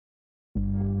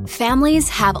Families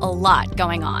have a lot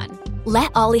going on.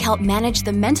 Let Ollie help manage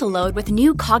the mental load with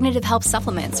new cognitive help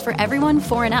supplements for everyone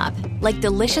 4 and up, like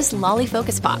delicious Lolly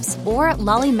Focus Pops or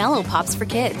Lolly Mellow Pops for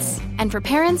kids. And for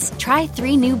parents, try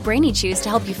 3 new Brainy Chews to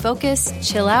help you focus,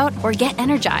 chill out, or get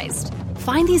energized.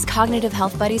 Find these cognitive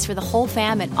health buddies for the whole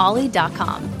fam at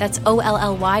ollie.com. That's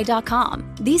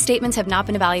OLLY.com. These statements have not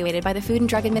been evaluated by the Food and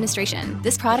Drug Administration.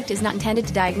 This product is not intended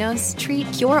to diagnose, treat,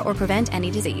 cure, or prevent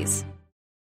any disease.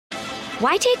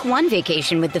 Why take one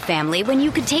vacation with the family when you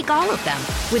could take all of them?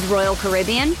 With Royal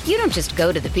Caribbean, you don't just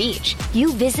go to the beach.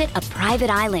 You visit a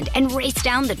private island and race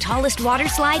down the tallest water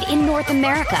slide in North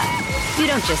America. You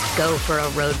don't just go for a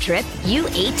road trip. You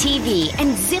ATV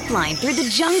and zip line through the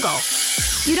jungle.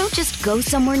 You don't just go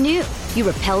somewhere new. You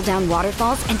rappel down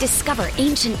waterfalls and discover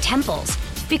ancient temples.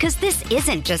 Because this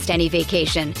isn't just any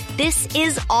vacation. This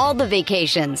is all the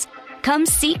vacations. Come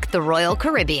seek the Royal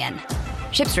Caribbean.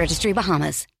 Ships Registry,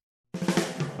 Bahamas.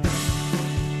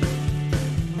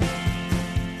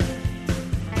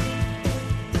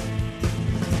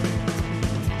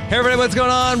 Hey everybody, what's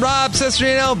going on? Rob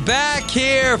Cesternino back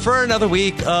here for another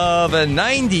week of a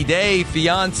 90-day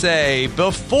fiance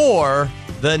before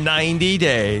the 90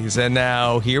 days. And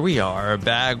now here we are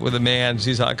back with a man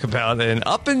to talk about an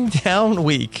up and down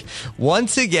week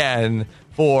once again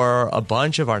for a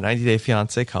bunch of our 90-day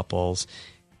fiance couples.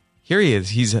 Here he is.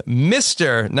 He's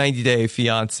Mr. 90-day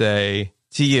fiance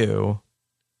to you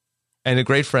and a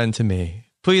great friend to me.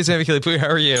 Please, Puya, how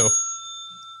are you?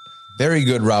 Very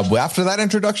good, Rob. After that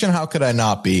introduction, how could I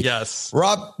not be? Yes.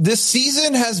 Rob, this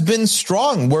season has been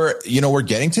strong. We're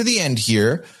getting to the end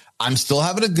here. I'm still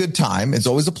having a good time. It's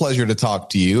always a pleasure to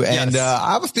talk to you. And Yes.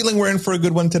 I have a feeling we're in for a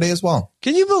good one today as well.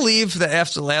 Can you believe that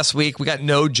after last week, we got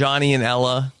no Johnny and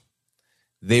Ella?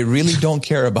 They really don't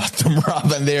care about them,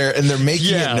 Rob, and they're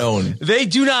making it known. They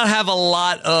do not have a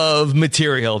lot of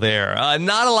material there.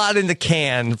 Not a lot in the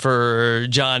can for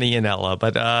Johnny and Ella,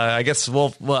 but I guess we'll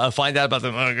find out about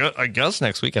them, I guess,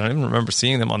 next week. I don't even remember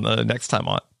seeing them on the next time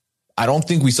on. I don't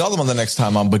think we saw them on the next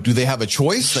time on, but do they have a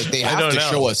choice? Like, they have to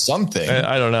show us something.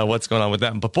 I don't know what's going on with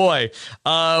them. But boy,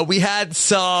 we had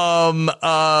some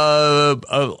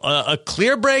a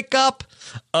clear breakup.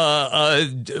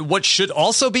 What should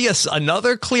also be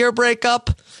another clear breakup,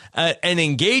 an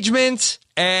engagement,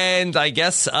 and I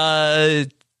guess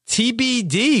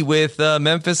TBD with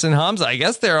Memphis and Hamza. I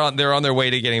guess they're on their way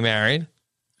to getting married.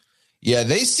 Yeah,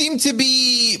 they seem to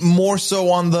be more so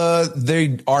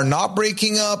they are not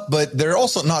breaking up, but they're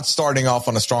also not starting off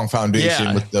on a strong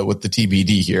foundation with the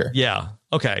TBD here. Yeah.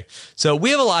 Okay. So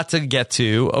we have a lot to get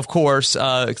to. Of course,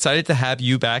 excited to have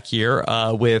you back here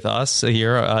with us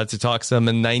here to talk some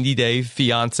 90-day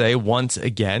fiance once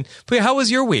again. But how was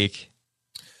your week?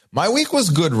 My week was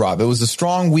good, Rob. It was a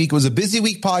strong week. It was a busy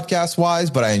week podcast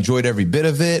wise, but I enjoyed every bit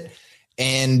of it.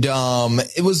 And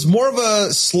it was more of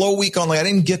a slow week on, I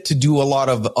didn't get to do a lot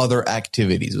of other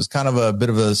activities. It was kind of a bit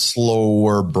of a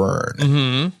slower burn.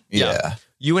 Mm-hmm. Yeah.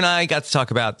 You and I got to talk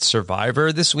about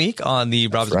Survivor this week on the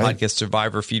Rob's Podcast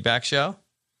Survivor Feedback Show.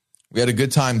 We had a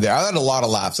good time there. I had a lot of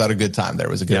laughs. I had a good time there.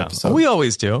 It was a good episode. We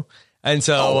always do. And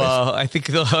so I think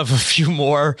they'll have a few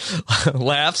more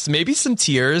laughs, maybe some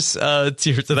tears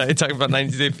tonight, talking about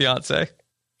 90 Day Fiance.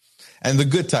 And the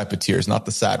good type of tears, not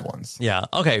the sad ones. Yeah.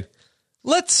 Okay.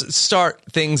 Let's start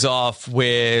things off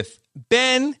with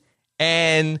Ben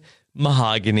and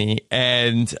Mahogany.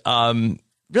 And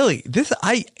really,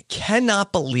 I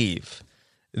cannot believe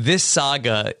this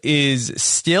saga is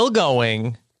still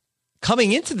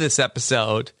coming into this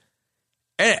episode.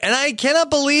 And I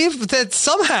cannot believe that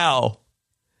somehow,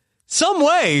 some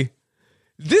way,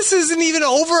 this isn't even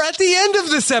over at the end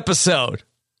of this episode.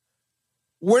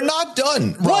 We're not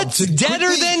done, Rob. What's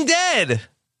deader than dead?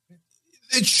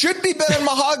 It should be Ben and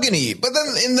Mahogany. But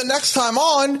then in the next time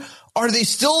on, are they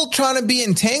still trying to be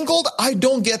entangled? I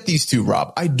don't get these two,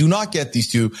 Rob. I do not get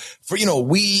these two.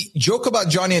 We joke about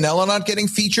Johnny and Ella not getting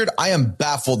featured. I am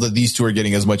baffled that these two are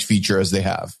getting as much feature as they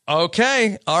have.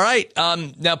 Okay. All right.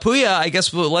 Now, Puya, I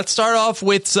guess let's start off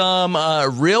with some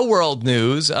real world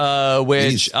news,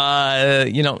 which,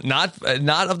 not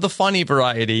of the funny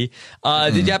variety.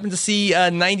 Did you happen to see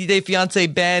 90 Day Fiance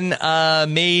Ben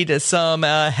made some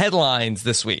headlines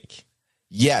this week?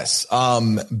 Yes.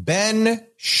 Ben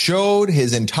showed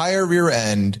his entire rear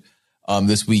end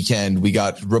this weekend. We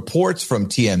got reports from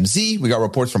TMZ. We got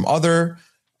reports from other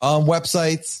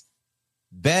websites.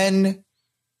 Ben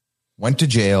went to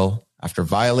jail after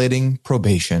violating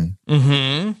probation.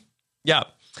 Mm-hmm. Yeah.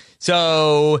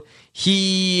 So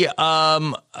he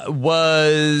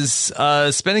was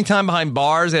spending time behind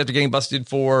bars after getting busted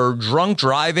for drunk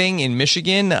driving in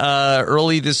Michigan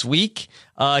early this week.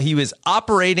 He was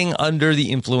operating under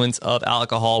the influence of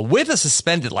alcohol with a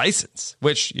suspended license,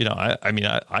 which,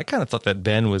 I kind of thought that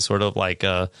Ben was sort of like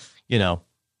a,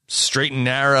 straight and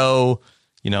narrow,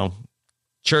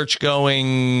 church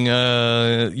going,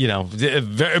 very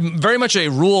much a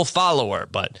rule follower,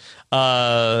 but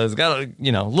has got a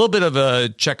little bit of a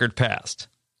checkered past.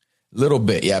 Little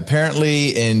bit. Yeah. Apparently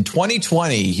in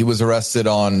 2020, he was arrested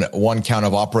on one count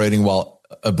of operating while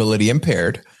ability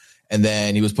impaired. And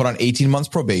then he was put on 18 months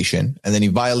probation. And then he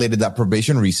violated that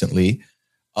probation recently.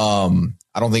 I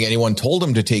don't think anyone told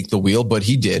him to take the wheel, but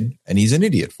he did. And he's an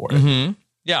idiot for it. Mm-hmm.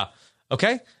 Yeah.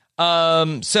 Okay.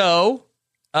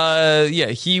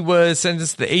 He was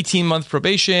sentenced to 18-month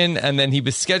probation, and then he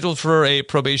was scheduled for a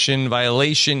probation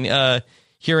violation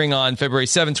hearing on February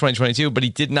 7th, 2022, but he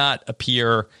did not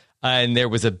appear, and there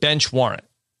was a bench warrant.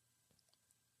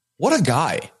 What a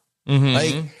guy. Mm-hmm.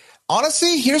 Like,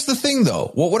 honestly, here's the thing,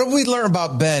 though. What have we learned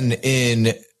about Ben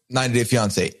in 90 Day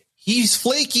Fiancé? He's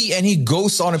flaky, and he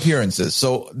ghosts on appearances,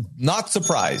 so not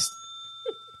surprised.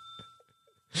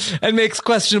 And makes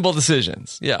questionable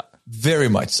decisions. Yeah. Very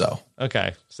much so.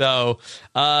 Okay. So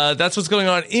that's what's going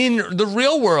on in the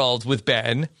real world with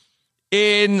Ben.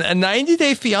 In a 90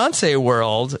 Day Fiancé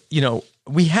world,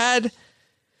 we had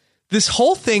this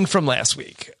whole thing from last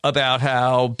week about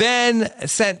how Ben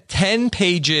sent 10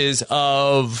 pages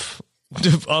of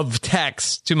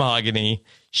text to Mahogany.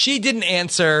 She didn't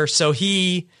answer, so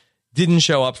he didn't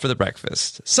show up for the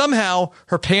breakfast. Somehow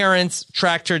her parents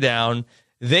tracked her down.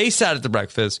 They sat at the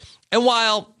breakfast. And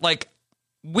while,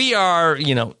 we are,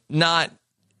 not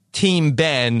Team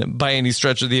Ben by any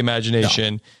stretch of the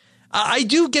imagination, no. I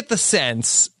do get the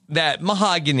sense that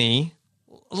Mahogany,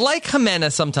 like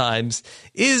Jimena sometimes,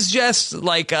 is just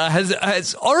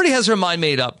has her mind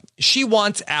made up. She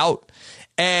wants out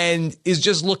and is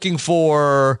just looking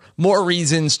for more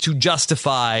reasons to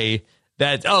justify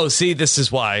that. Oh, see, this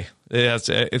is why.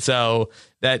 It's so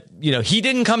that, he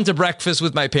didn't come to breakfast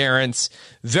with my parents.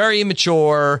 Very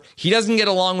immature. He doesn't get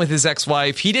along with his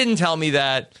ex-wife. He didn't tell me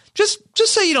that. Just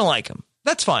say you don't like him.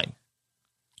 That's fine.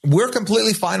 We're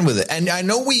completely fine with it. And I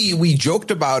know we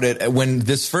joked about it when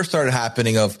this first started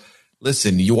happening of,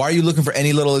 listen, why are you looking for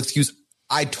any little excuse?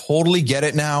 I totally get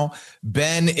it now.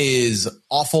 Ben is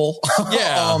awful.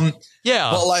 Yeah.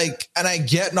 But and I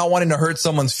get not wanting to hurt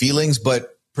someone's feelings, but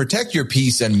protect your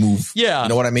peace and move. Yeah. You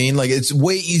know what I mean? It's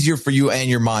way easier for you and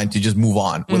your mind to just move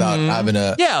on without having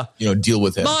to, deal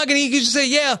with it. Mahogany, you could just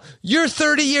say, you're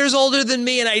 30 years older than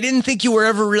me, and I didn't think you were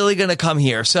ever really going to come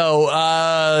here. So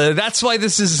that's why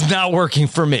this is not working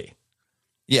for me.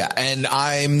 Yeah. And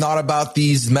I'm not about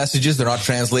these messages. They're not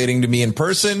translating to me in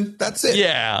person. That's it.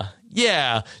 Yeah.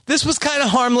 Yeah. This was kind of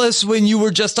harmless when you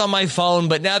were just on my phone,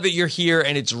 but now that you're here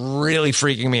and it's really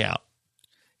freaking me out.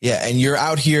 Yeah, and you're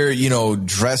out here,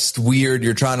 dressed weird.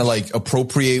 You're trying to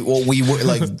appropriate what we were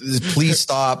please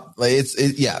stop. Just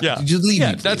leave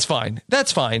me. That's fine.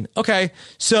 That's fine. Okay,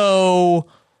 so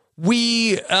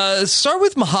we start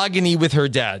with Mahogany with her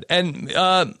dad, and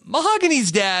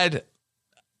Mahogany's dad,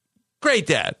 great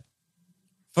dad,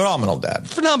 phenomenal dad,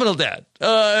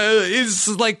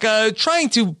 is trying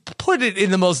to put it in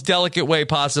the most delicate way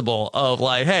possible. Of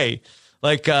hey,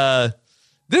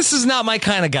 this is not my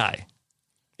kind of guy.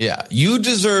 Yeah, you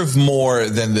deserve more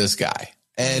than this guy.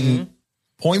 And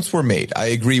points were made. I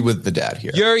agree with the dad here.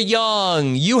 You're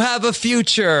young. You have a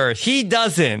future. He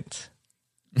doesn't.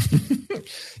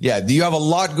 Yeah, you have a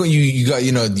lot going. You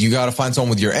got to find someone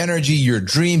with your energy, your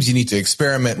dreams. You need to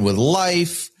experiment with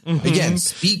life. Again,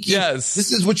 speaking. Yes.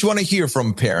 This is what you want to hear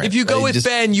from parents. If you go with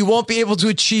Ben, you won't be able to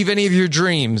achieve any of your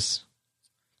dreams.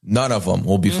 None of them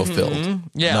will be fulfilled.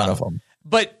 Yeah. None of them.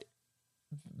 But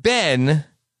Ben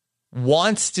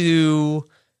wants to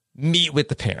meet with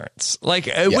the parents,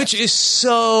 which is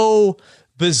so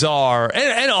bizarre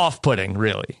and off-putting,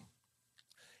 really.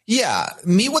 Yeah,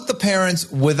 meet with the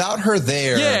parents without her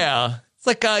there. Yeah.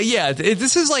 It's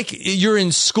this is you're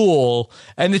in school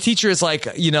and the teacher is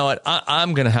you know what,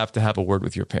 I'm going to have a word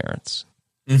with your parents.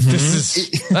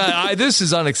 Mm-hmm. This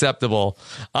is unacceptable.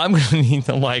 I'm going to need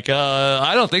them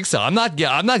I don't think so. I'm not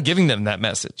giving them that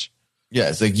message. Yeah,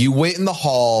 it's you wait in the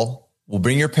hall. We'll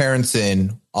bring your parents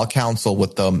in. I'll counsel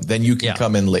with them. Then you can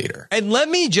come in later. And let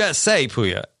me just say,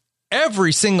 Puya,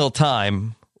 every single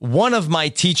time one of my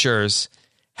teachers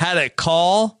had a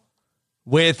call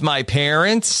with my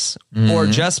parents or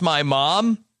just my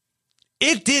mom,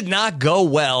 it did not go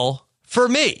well for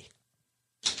me.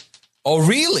 Oh,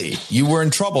 really? You were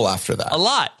in trouble after that? A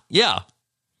lot. Yeah.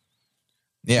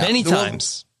 Many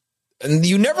times. And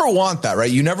you never want that, right?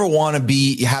 You never want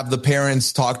to have the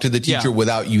parents talk to the teacher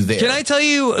without you there. Can I tell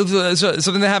you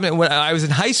something that happened when I was in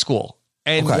high school?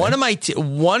 And Okay. one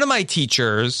of my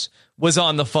teachers was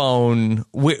on the phone,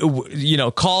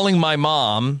 calling my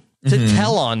mom to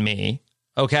tell on me.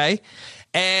 Okay.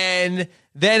 And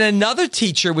then another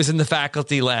teacher was in the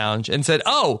faculty lounge and said,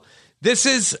 "Oh, this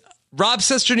is Rob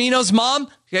Cesternino's mom.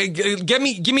 Give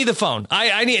me the phone.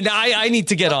 I need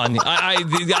to get on.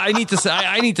 I need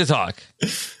to talk."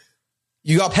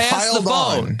 You got Pass the piled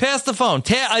phone. on. Pass the phone.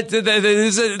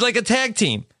 There's like a tag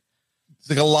team. It's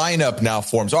like a lineup now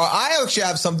forms. I actually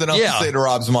have something else Yeah. to say to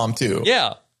Rob's mom too.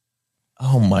 Yeah.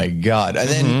 Oh my God. And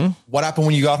then what happened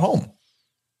when you got home?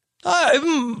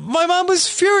 My mom was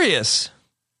furious.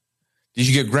 Did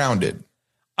you get grounded?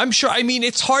 I'm sure. I mean,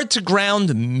 it's hard to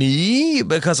ground me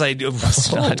because I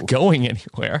was not going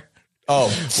anywhere. Oh,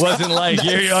 Wasn't like,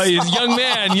 young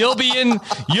man, you'll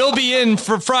be in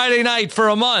for Friday night for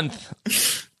a month.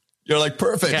 you're like,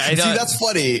 perfect. Yeah, I See, know. that's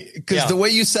funny because Yeah. the way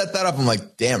you set that up, I'm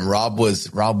like, damn, Rob was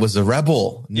a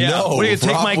rebel. Yeah. No, What are you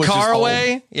gonna take Rob my was car just home.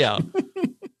 away? Yeah.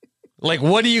 Like,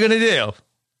 what are you gonna do?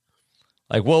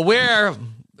 Like, well,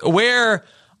 we're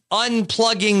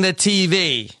unplugging the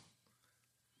TV.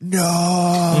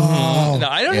 No. No,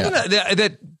 I don't even know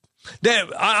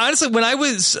that honestly, when I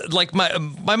was like, my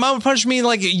mom would punish me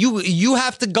like, you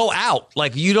have to go out.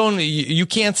 Like, you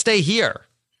can't stay here.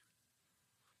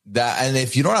 That, and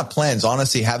if you don't have plans,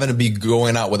 honestly, having to be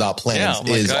going out without plans I'm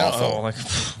like, is I don't awful. know, like,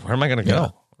 where am I going to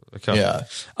go? Okay. Yeah.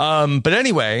 But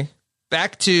anyway,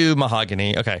 back to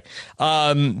Mahogany. Okay.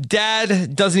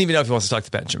 Dad doesn't even know if he wants to talk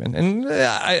to Benjamin, and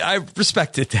I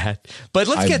respected that. But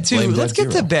let's get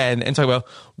to Ben and talk about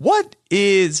what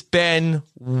is Ben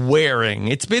wearing.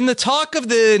 It's been the talk of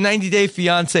the 90 Day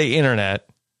Fiancé internet.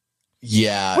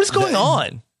 Yeah. What is going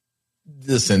on?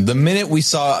 Listen, the minute we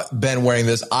saw Ben wearing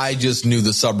this, I just knew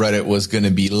the subreddit was going to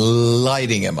be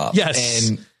lighting him up. Yes.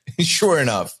 And sure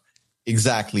enough,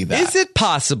 exactly that. Is it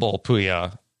possible,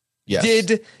 Puya? Yes.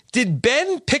 Did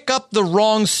Ben pick up the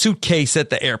wrong suitcase at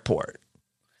the airport?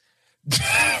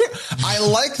 I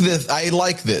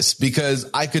like this because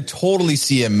I could totally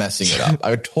see him messing it up.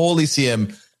 I would totally see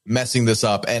him messing this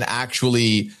up and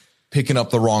actually picking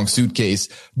up the wrong suitcase.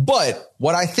 But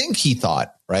what I think he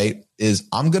thought, right, is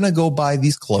I'm going to go buy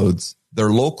these clothes. They're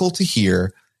local to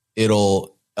here.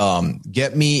 It'll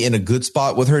get me in a good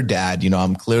spot with her dad.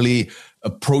 I'm clearly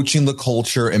approaching the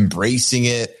culture, embracing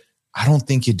it. I don't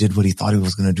think he did what he thought he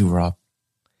was going to do, Rob.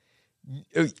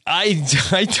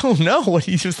 I don't know what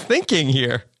he was thinking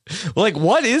here. Like,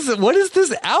 what is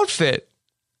this outfit?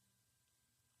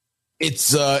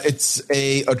 It's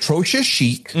a atrocious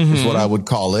chic is what I would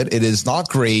call it. It is not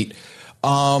great.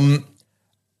 And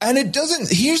it doesn't,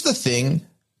 here's the thing,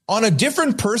 on a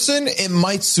different person, it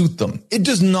might suit them. It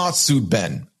does not suit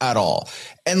Ben at all.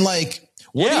 And like,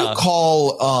 what do you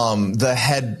call the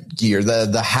headgear,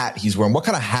 the hat he's wearing? What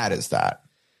kind of hat is that?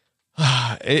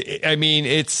 I mean,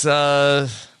 it's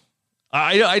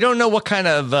I don't know what kind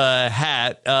of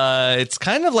hat. It's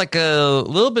kind of like a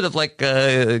little bit of like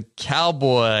a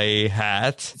cowboy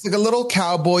hat. It's like a little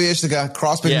cowboyish, like a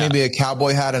cross between maybe a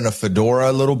cowboy hat and a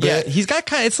fedora a little bit. Yeah, he's got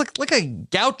it's like a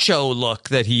gaucho look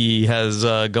that he has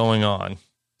going on.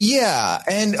 Yeah,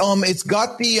 and it's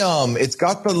got the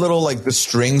little like the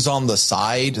strings on the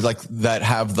side, like that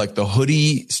have like the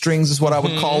hoodie strings is what I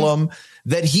would call them,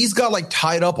 that he's got like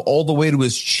tied up all the way to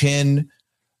his chin.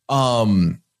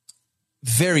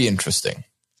 Very interesting.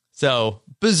 So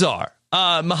bizarre.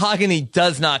 Mahogany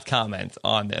does not comment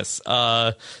on this.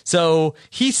 So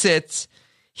he sits,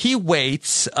 he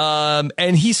waits,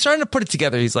 and he's starting to put it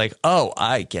together. He's like, "Oh,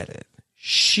 I get it.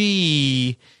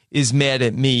 She is mad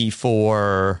at me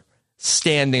for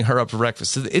standing her up for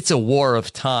breakfast. So it's a war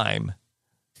of time.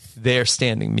 They're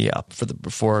standing me up for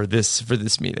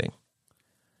this meeting."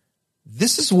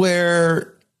 This is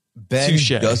where Ben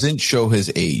Touché. doesn't show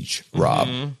his age, Rob.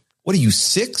 What are you,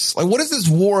 6? Like, what is this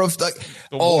war of like?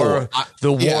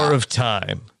 The war of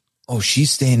time. Oh,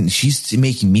 she's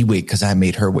making me wait because I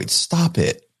made her wait. Stop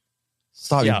it.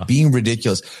 Stop Yeah. it being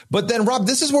ridiculous. But then, Rob,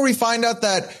 this is where we find out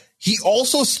that he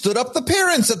also stood up the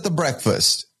parents at the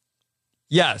breakfast.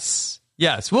 Yes.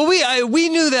 Well, we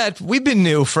knew that. We've been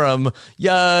new from.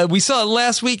 We saw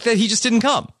last week that he just didn't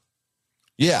come.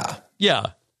 Yeah. Yeah.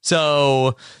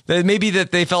 So that maybe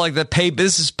that they felt like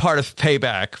this is part of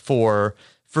payback for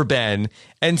Ben.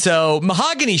 And so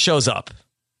Mahogany shows up,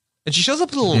 and she shows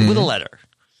up with a letter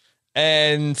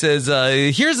and says,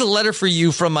 "Here's a letter for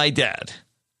you from my dad."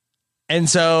 And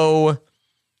so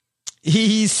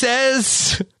he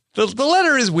says, the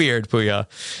letter is weird, Puya.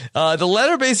 The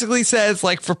letter basically says,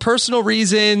 like, for personal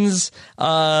reasons,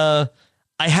 I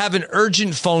have an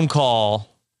urgent phone call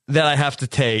that I have to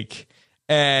take,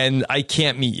 and I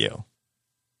can't meet you.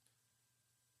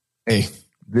 Hey,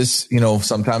 this,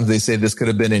 sometimes they say this could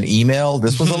have been an email.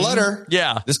 This was a letter.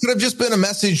 Yeah. This could have just been a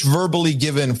message verbally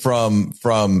given from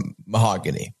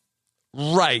Mahogany.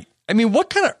 Right. I mean, what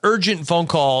kind of urgent phone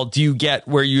call do you get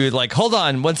where you're like, hold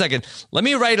on 1 second, let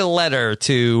me write a letter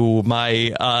to my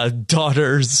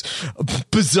daughter's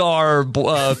bizarre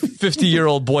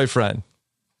 50-year-old boyfriend?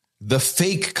 The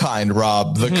fake kind,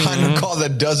 Rob, the kind of call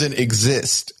that doesn't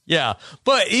exist. Yeah.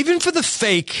 But even for the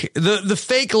fake, the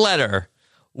fake letter,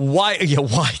 why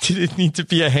did it need to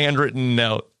be a handwritten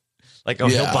note? Like,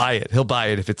 he'll buy it. He'll buy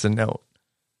it if it's a note.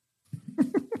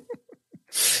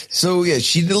 So,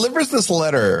 she delivers this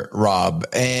letter, Rob,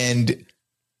 and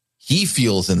he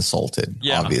feels insulted,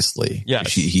 obviously. Yeah.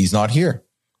 He's not here.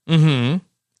 Mm-hmm.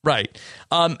 Right.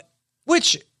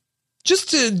 Which, just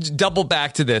to double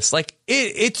back to this, like,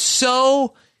 it's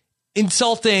so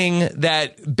insulting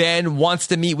that Ben wants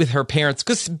to meet with her parents,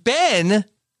 because Ben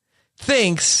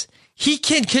thinks he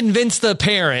can convince the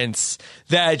parents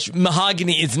that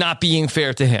Mahogany is not being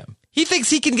fair to him. He thinks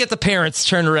he can get the parents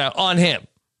turned around on him.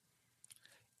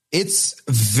 It's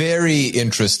very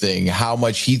interesting how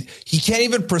much he can't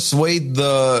even persuade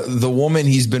the woman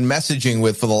he's been messaging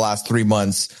with for the last 3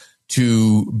 months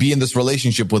to be in this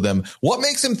relationship with him. What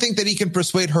makes him think that he can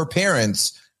persuade her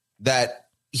parents that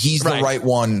he's the right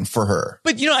one for her?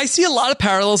 But, I see a lot of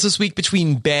parallels this week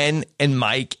between Ben and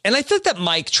Mike. And I think that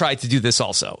Mike tried to do this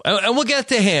also. And we'll get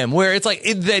to him, where it's like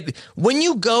that when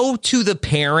you go to the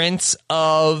parents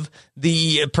of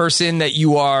the person that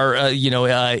you are,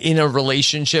 in a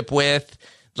relationship with,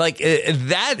 like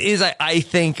that is, I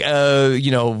think,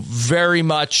 very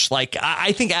much like,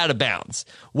 I think out of bounds,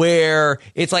 where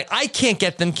it's like, I can't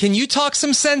get them. Can you talk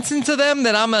some sense into them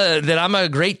that I'm a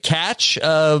great catch?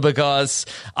 Because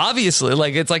obviously,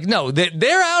 like, it's like, no,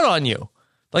 they're out on you.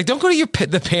 Like, don't go to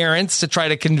the parents to try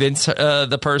to convince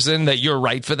the person that you're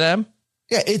right for them.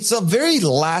 Yeah, it's a very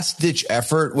last-ditch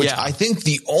effort, which I think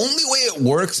the only way it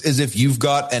works is if you've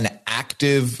got an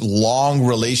active, long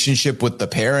relationship with the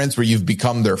parents where you've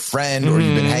become their friend or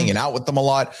you've been hanging out with them a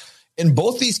lot. In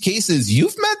both these cases,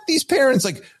 you've met these parents.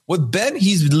 Like with Ben,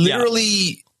 he's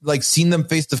literally like seen them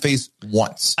face to face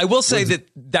once. I will say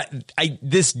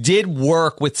this did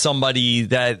work with somebody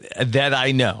that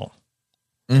I know,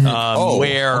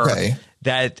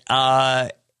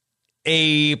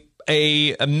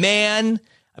 a man,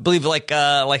 I believe, like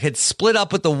had split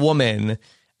up with the woman,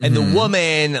 and the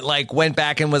woman like went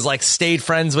back and was like stayed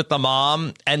friends with the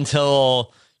mom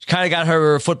until she kind of got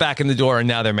her foot back in the door, and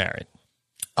now they're married.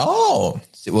 Oh,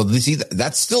 well, see,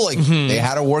 that's still like they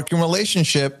had a working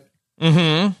relationship.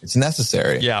 It's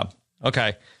necessary. Yeah.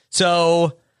 Okay.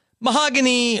 So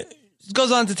Mahogany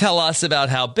goes on to tell us about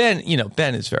how Ben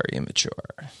is very immature.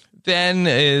 Ben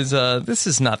is, this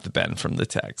is not the Ben from the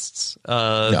texts.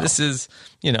 No. This is,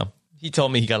 he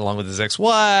told me he got along with his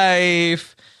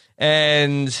ex-wife,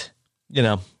 and,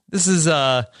 this is,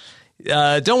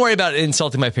 don't worry about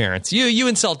insulting my parents. You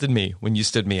insulted me when you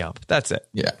stood me up. That's it.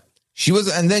 Yeah.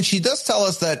 And then she does tell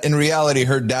us that in reality,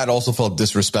 her dad also felt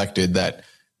disrespected that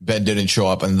Ben didn't show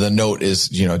up, and the note is,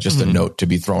 just a note to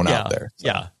be thrown out there. So.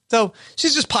 Yeah. So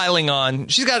she's just piling on.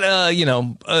 She's got,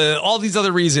 all these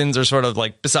other reasons are sort of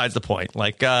like besides the point.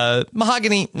 Like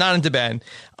Mahogany, not into Ben.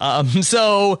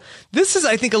 So this is,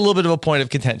 I think, a little bit of a point of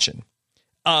contention.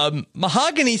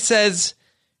 Mahogany says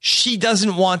she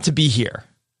doesn't want to be here.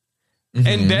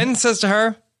 And Ben says to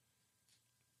her,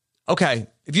 okay,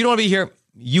 if you don't want to be here,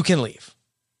 you can leave.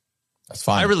 That's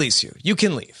fine. I release you. You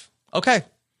can leave. Okay.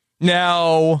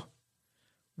 Now,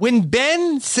 when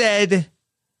Ben said,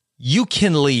 you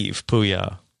can leave,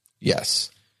 Puya. Yes.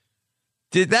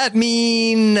 Did that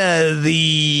mean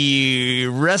the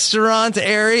restaurant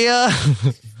area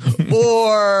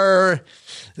or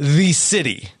the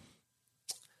city?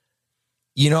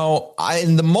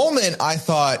 In the moment, I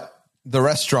thought the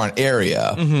restaurant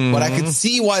area, but I could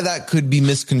see why that could be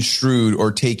misconstrued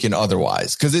or taken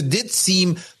otherwise. Because it did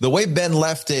seem, the way Ben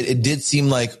left it, it did seem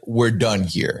like we're done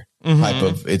here type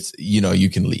of, it's, you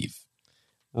can leave.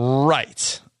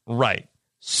 Right.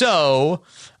 So,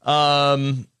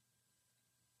 the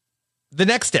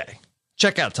next day,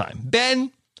 checkout time.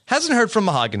 Ben hasn't heard from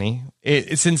Mahogany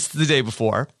since the day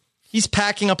before. He's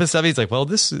packing up his stuff. He's like, well,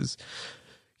 this is,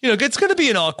 it's going to be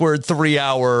an awkward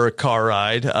 3-hour car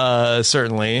ride,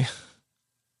 certainly.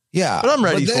 Yeah. But I'm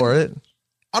ready for it.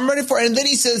 I'm ready for it. And then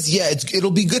he says, it'll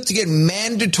be good to get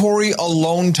mandatory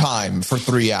alone time for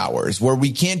 3 hours where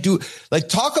we can't do, like,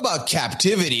 talk about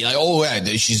captivity. Like,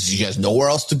 she has nowhere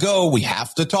else to go. We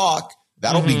have to talk.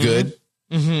 That'll be good.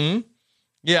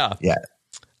 Yeah. Yeah.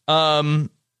 And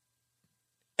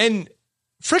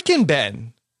frickin'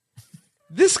 Ben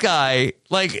this guy,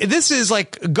 like, this is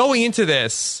like going into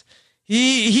this.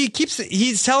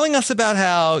 He's telling us about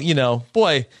how,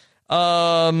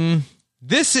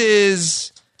 this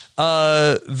is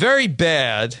very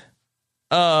bad.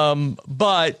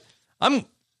 But I'm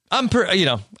going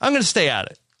to stay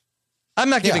at it. I'm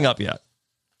not giving up yet.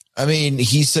 I mean,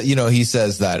 he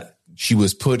says that she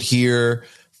was put here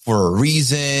for a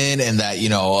reason and that,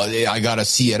 I got to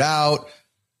see it out.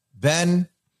 Ben,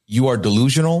 you are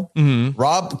delusional.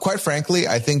 Rob, quite frankly,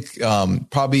 I think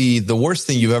probably the worst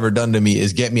thing you've ever done to me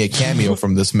is get me a cameo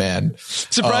from this man.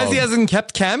 Surprised he hasn't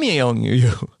kept cameoing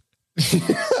you.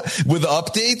 With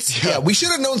updates? Yeah, we should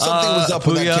have known something was up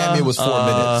when that cameo was 4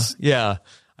 minutes. Yeah.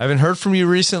 I haven't heard from you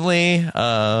recently. You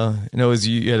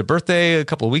had a birthday a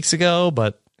couple of weeks ago,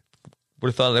 but would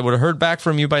have thought I would have heard back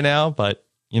from you by now. But,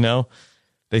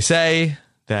 they say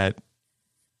that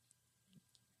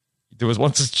there was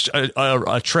once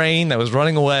a train that was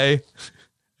running away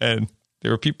and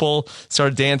there were people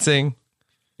started dancing.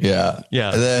 Yeah.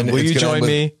 Yeah. And then will you join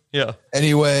me? Yeah.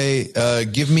 Anyway,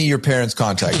 give me your parents'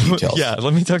 contact details. Yeah.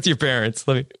 Let me talk to your parents.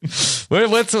 What's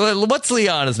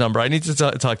Liana's number? I need to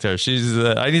talk to her.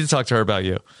 I need to talk to her about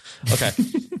you. Okay.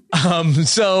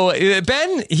 So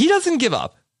Ben, he doesn't give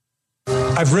up.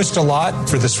 I've risked a lot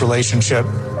for this relationship.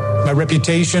 My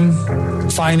reputation,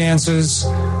 finances,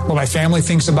 what my family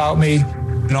thinks about me,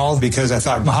 and all because I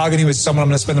thought Mahogany was someone I'm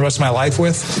going to spend the rest of my life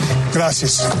with.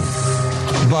 Gracias.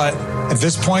 But at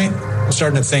this point, I'm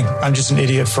starting to think I'm just an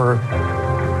idiot for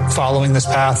following this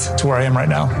path to where I am right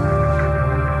now.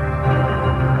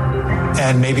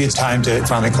 And maybe it's time to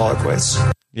finally call it quits.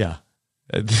 Yeah.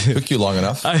 Took you long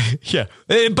enough. Yeah.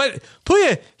 But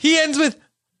Puya, he ends with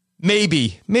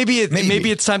maybe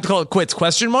it's time to call it quits,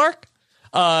 question mark.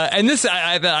 And this,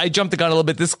 I jumped the gun a little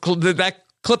bit. That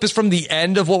clip is from the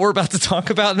end of what we're about to talk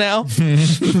about now.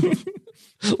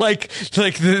 like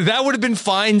that would have been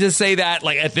fine to say that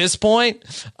like at this point.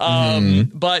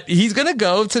 But he's going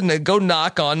to go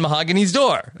knock on Mahogany's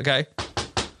door. Okay.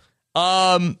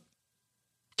 Can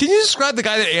you describe the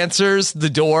guy that answers the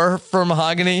door for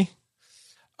Mahogany?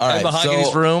 All right.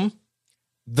 Mahogany's room.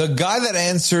 The guy that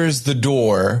answers the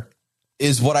door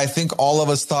is what I think all of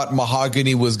us thought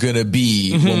Mahogany was going to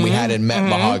be when we hadn't met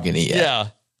Mahogany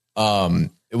yet. Yeah.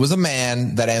 It was a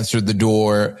man that answered the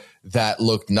door that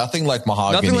looked nothing like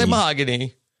Mahogany. Nothing like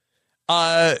Mahogany.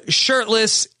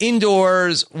 Shirtless,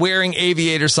 indoors, wearing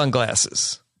aviator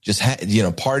sunglasses. Just,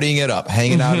 partying it up,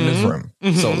 hanging out in his room,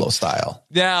 solo style.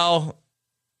 Now,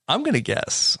 I'm going to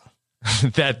guess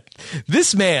that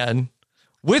this man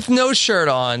with no shirt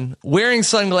on, wearing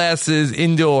sunglasses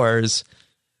indoors,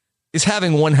 is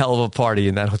having one hell of a party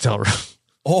in that hotel room.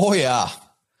 Oh, yeah.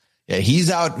 Yeah,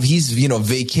 he's out. He's,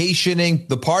 vacationing.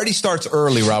 The party starts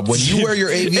early, Rob. When you wear your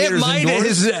aviators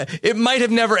indoors. It might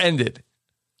have never ended.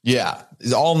 Yeah.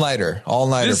 It's all-nighter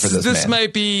for this man. This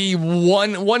might be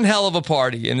one hell of a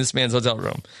party in this man's hotel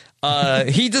room.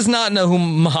 He does not know who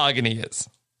Mahogany is.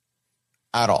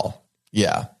 At all.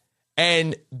 Yeah.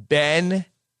 And Ben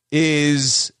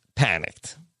is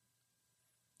panicked.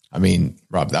 I mean,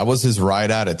 Rob, that was his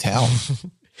ride out of town.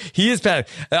 He is panicked.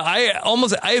 I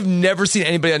have never seen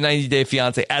anybody on 90 Day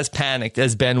Fiancé as panicked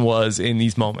as Ben was in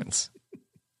these moments.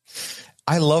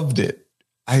 I loved it.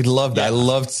 I loved it. I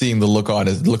loved seeing the look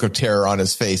of terror on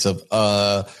his face of,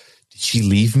 did she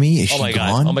leave me? Is she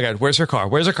gone? Oh my God. Where's her car?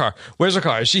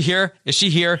 Is she here?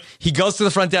 He goes to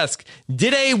the front desk.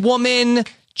 Did a woman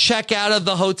check out of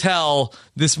the hotel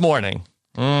this morning?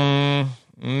 No.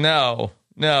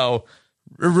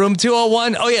 Room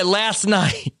 201? Oh yeah, last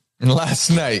night.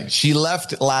 She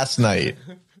left last night.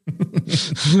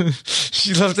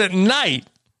 She left at night.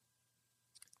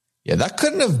 Yeah, that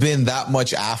couldn't have been that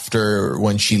much after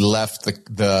when she left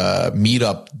the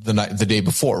meetup the day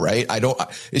before, right?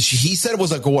 He said it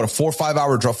was like a 4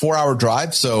 hour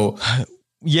drive. So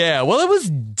yeah, well, it was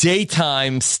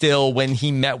daytime still when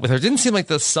he met with her. It didn't seem like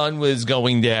the sun was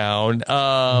going down.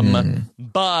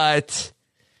 But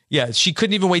yeah, she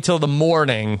couldn't even wait till the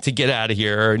morning to get out of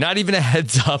here. Not even a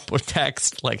heads up or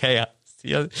text like, hey,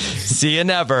 see you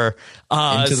never.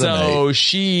 So night.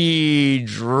 She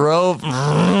drove.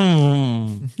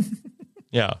 Yeah.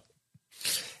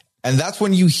 And that's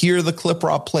when you hear the clip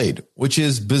Rob played, which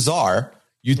is bizarre.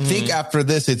 You'd think after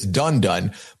this, it's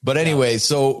done. But anyway,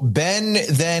 so Ben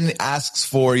then asks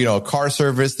for, a car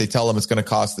service. They tell him it's going to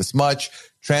cost this much.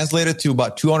 Translated to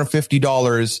about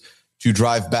 $250 to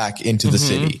drive back into the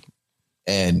city.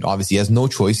 And obviously he has no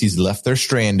choice. He's left there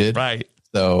stranded. Right.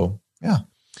 So, yeah.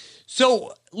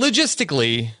 So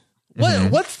logistically,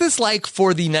 what's this like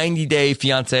for the 90 Day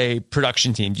Fiancé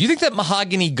production team? Do you think that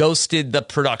Mahogany ghosted the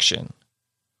production?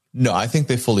 No, I think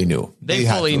they fully knew. They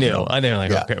fully knew. I think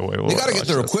okay, wait. They got to get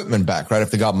their equipment back, right? If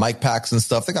they got mic packs and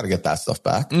stuff, they got to get that stuff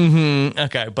back. Mm-hmm.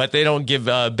 Okay, but they don't give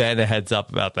Ben a heads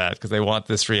up about that because they want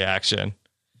this reaction.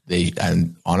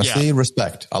 And honestly,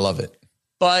 respect. I love it.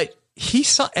 But he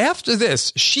saw after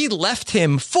this, she left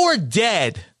him for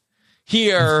dead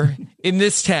here in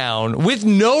this town with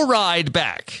no ride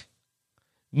back,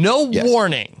 no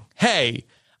warning. Hey,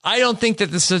 I don't think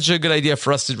that this is such a good idea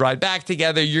for us to ride back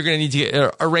together. You're going to need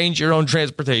to arrange your own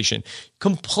transportation.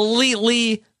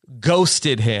 Completely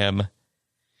ghosted him.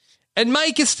 And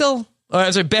Mike is still,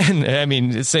 Ben, I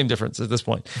mean, it's same difference at this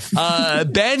point.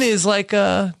 Ben is like,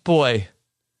 boy,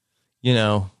 you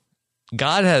know,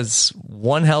 God has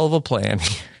one hell of a plan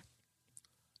here.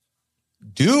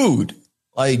 Dude,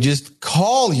 like, just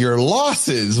call your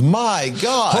losses. My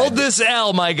God. Hold this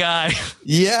L, my guy.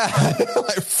 Yeah.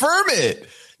 Firm it.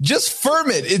 Just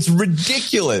firm it. It's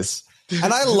ridiculous.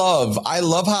 And I love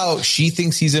how she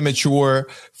thinks he's immature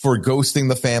for ghosting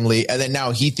the family. And then now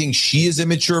he thinks she is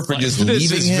immature for just leaving him.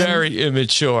 This is very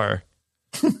immature.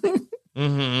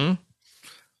 Mm-hmm.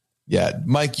 Yeah.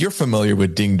 Mike, you're familiar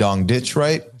with Ding Dong Ditch,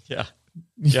 right? Yeah.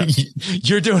 Yeah.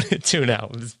 You're doing it too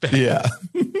now. Yeah.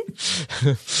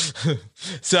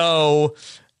 So,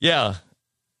 yeah.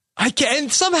 I can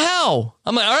somehow.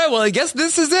 I'm like, all right, well, I guess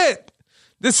this is it.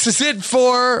 This is it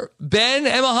for Ben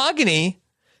and Mahogany.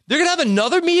 They're going to have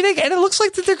another meeting, and it looks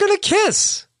like that they're going to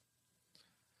kiss.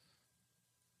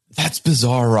 That's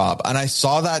bizarre, Rob. And I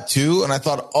saw that too, and I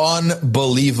thought,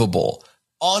 unbelievable.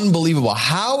 Unbelievable.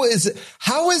 How is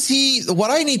he?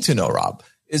 What I need to know, Rob,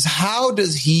 is how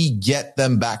does he get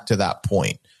them back to that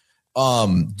point?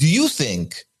 Do you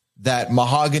think that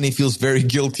Mahogany feels very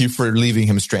guilty for leaving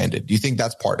him stranded? Do you think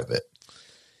that's part of it?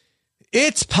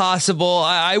 It's possible.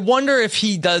 I wonder if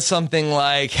he does something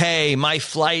like, hey, my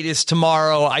flight is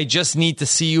tomorrow. I just need to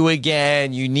see you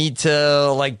again. You need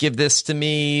to like give this to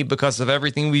me because of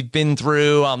everything we've been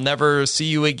through. I'll never see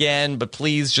you again, but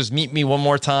please just meet me one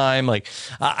more time. Like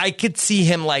I could see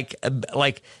him like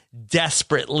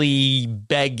desperately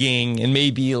begging and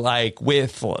maybe like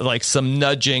with like some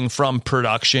nudging from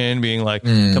production being like,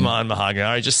 come on, Mahogany.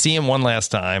 All right, just see him one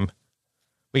last time.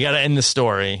 We got to end the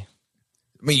story.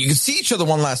 I mean, you can see each other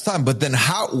one last time, but then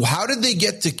how did they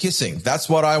get to kissing? That's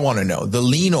what I want to know. The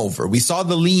lean over. We saw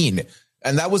the lean,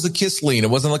 and that was a kiss lean.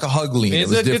 It wasn't like a hug lean. It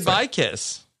was a goodbye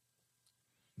kiss.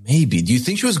 Maybe. Do you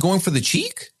think she was going for the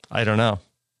cheek? I don't know.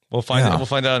 We'll find out. We'll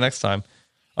find out next time.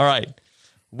 All right.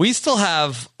 We still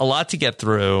have a lot to get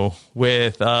through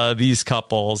with these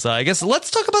couples. I guess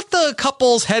let's talk about the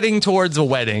couples heading towards a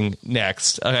wedding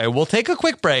next. Okay, we'll take a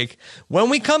quick break. When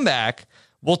we come back,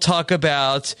 we'll talk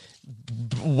about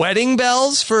wedding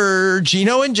bells for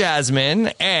Gino and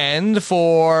Jasmine and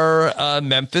for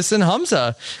Memphis and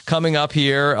Hamza coming up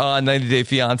here on 90 Day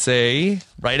Fiance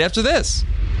right after this.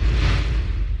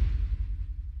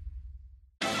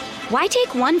 Why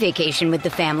take one vacation with the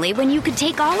family when you could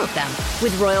take all of them?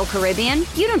 With Royal Caribbean,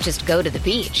 you don't just go to the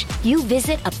beach. You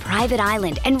visit a private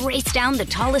island and race down the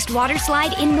tallest water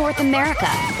slide in North America.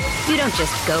 You don't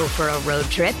just go for a road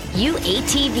trip. You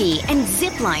ATV and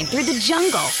zip line through the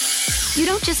jungle. You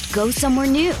don't just go somewhere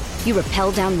new. You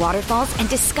rappel down waterfalls and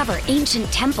discover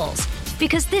ancient temples.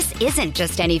 Because this isn't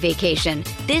just any vacation.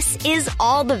 This is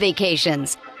all the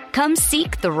vacations. Come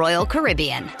seek the Royal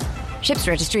Caribbean. Ships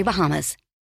Registry, Bahamas.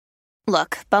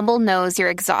 Look, Bumble knows you're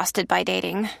exhausted by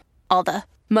dating. All the,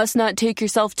 must not take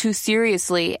yourself too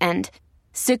seriously, and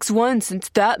 6'1" since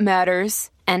that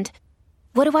matters. And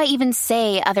what do I even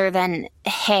say other than,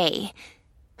 hey?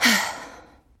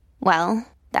 Well,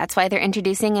 that's why they're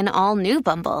introducing an all-new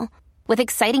Bumble. With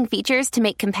exciting features to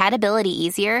make compatibility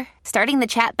easier, starting the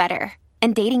chat better,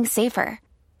 and dating safer.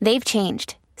 They've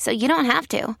changed, so you don't have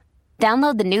to.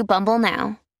 Download the new Bumble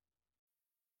now.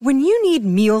 When you need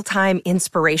mealtime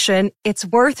inspiration, it's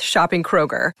worth shopping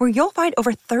Kroger, where you'll find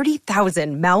over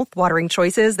 30,000 mouth-watering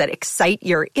choices that excite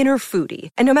your inner foodie.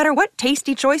 And no matter what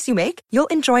tasty choice you make, you'll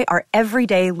enjoy our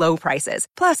everyday low prices,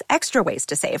 plus extra ways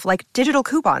to save, like digital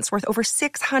coupons worth over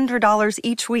 $600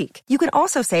 each week. You can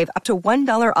also save up to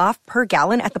 $1 off per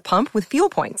gallon at the pump with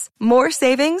fuel points. More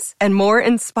savings and more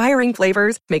inspiring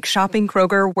flavors make shopping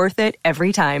Kroger worth it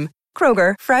every time.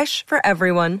 Kroger, fresh for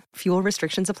everyone. Fuel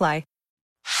restrictions apply.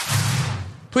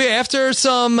 But yeah, after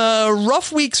some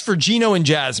rough weeks for Gino and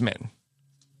Jasmine,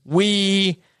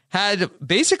 we had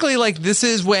basically like, this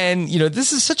is when, you know,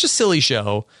 this is such a silly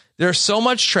show. There's so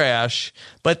much trash,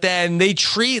 but then they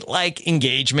treat like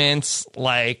engagements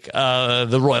like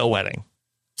the royal wedding.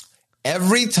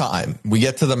 Every time we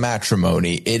get to the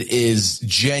matrimony, it is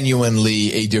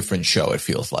genuinely a different show, it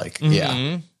feels like.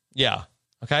 Mm-hmm. Yeah.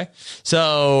 Okay.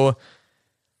 So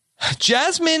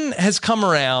Jasmine has come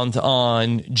around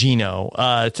on Gino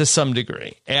to some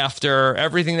degree after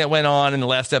everything that went on in the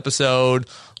last episode.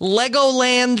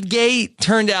 Legoland Gate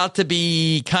turned out to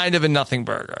be kind of a nothing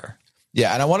burger.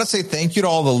 Yeah, and I want to say thank you to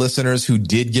all the listeners who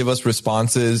did give us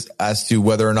responses as to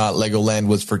whether or not Legoland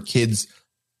was for kids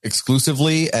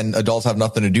exclusively and adults have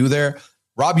nothing to do there.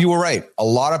 Rob, you were right. A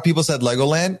lot of people said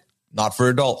Legoland, not for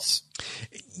adults.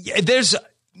 Yeah, there's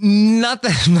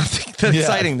nothing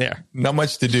exciting there. Not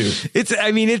much to do.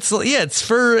 It's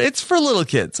for little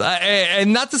kids.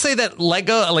 And not to say that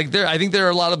Lego, I think there are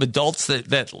a lot of adults that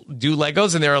do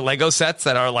Legos, and there are Lego sets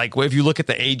that are like, if you look at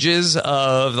the ages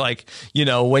of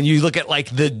when you look at like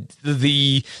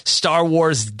the Star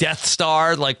Wars Death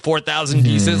Star, like 4,000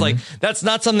 pieces, like that's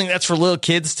not something that's for little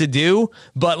kids to do,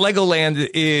 but Legoland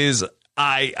is,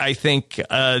 I think,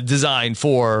 designed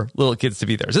for little kids to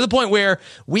be there. To the point where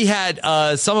we had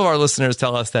some of our listeners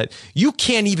tell us that you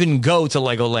can't even go to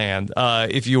Legoland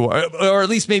if you are, or at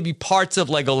least maybe parts of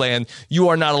Legoland, you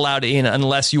are not allowed in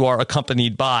unless you are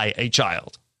accompanied by a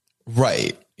child.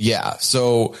 Right. Yeah.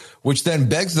 So, which then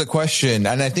begs the question,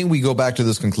 and I think we go back to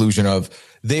this conclusion of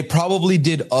they probably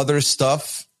did other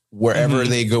stuff wherever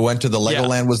they went to the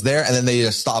Legoland was there, and then they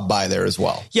just stopped by there as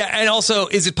well. Yeah, and also,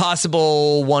 is it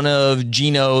possible one of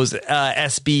Gino's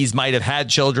SBs might have had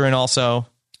children also?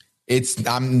 It's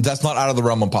that's not out of the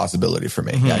realm of possibility for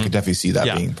me. Yeah, I could definitely see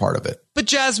that being part of it. But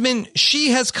Jasmine, she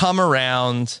has come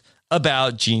around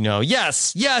about Gino.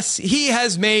 Yes, he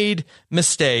has made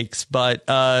mistakes, but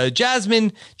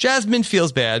Jasmine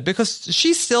feels bad because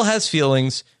she still has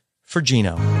feelings for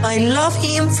Gino. I love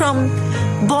him from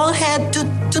bald head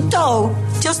to toe.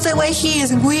 Just the way he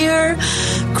is, weird,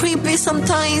 creepy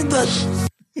sometimes, but...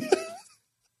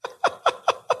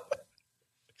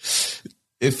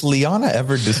 If Liana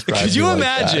ever described Could you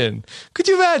imagine? Could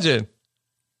you imagine?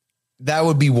 That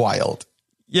would be wild.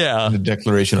 Yeah. The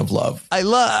declaration of love. I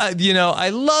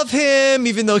love him,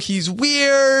 even though he's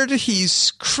weird.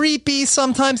 He's creepy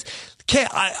sometimes.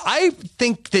 I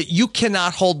think that you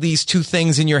cannot hold these two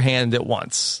things in your hand at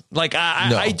once. Like,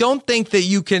 I don't think that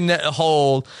you can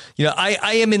hold,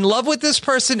 I am in love with this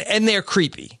person and they're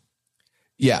creepy.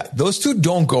 Yeah, those two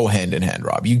don't go hand in hand,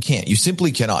 Rob. You can't. You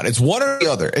simply cannot. It's one or the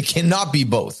other. It cannot be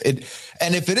both. And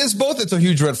if it is both, it's a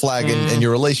huge red flag, and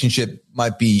your relationship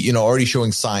might be, already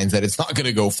showing signs that it's not going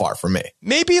to go far for me.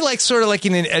 Maybe sort of like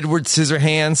in an Edward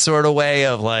Scissorhands sort of way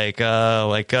of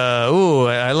ooh,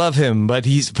 I love him, but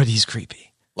he's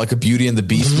creepy. Like a Beauty and the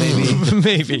Beast, maybe.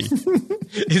 Maybe.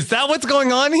 Is that what's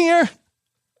going on here?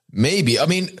 Maybe. I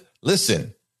mean,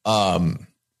 listen.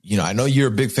 I know you're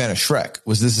a big fan of Shrek.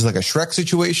 Was this like a Shrek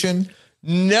situation?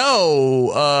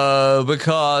 No,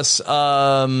 because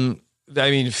Fiona. I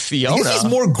guess he's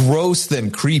more gross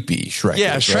than creepy. Shrek.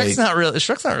 Yeah, is, Shrek's right? not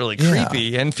really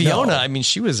creepy, and Fiona. No.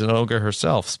 She was an ogre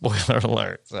herself. Spoiler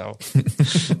alert. So,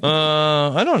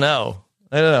 I don't know.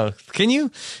 Can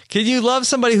you love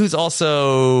somebody who's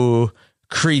also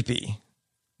creepy?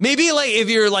 Maybe if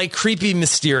you're creepy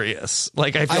mysterious,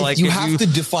 I feel like you have to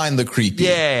define the creepy.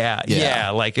 Yeah.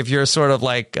 Like if you're sort of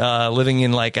living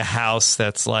in a house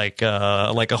that's like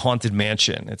a haunted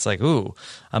mansion. It's like, ooh,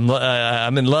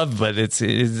 I'm in love, but it's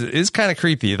kind of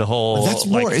creepy. The whole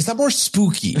is that more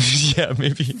spooky? Yeah,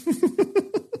 maybe.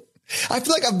 I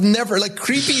feel like I've never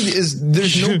creepy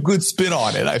there's no good spin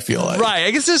on it. I feel like. Right.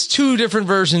 I guess there's two different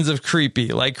versions of creepy.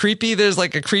 Creepy, there's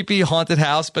a creepy haunted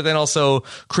house, but then also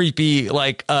creepy,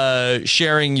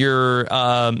 sharing your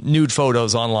nude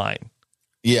photos online.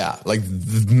 Yeah.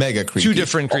 Mega creepy. Two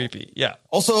different creepy. Yeah.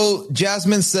 Also,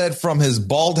 Jasmine said from his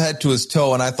bald head to his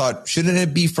toe. And I thought, shouldn't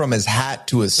it be from his hat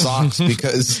to his socks?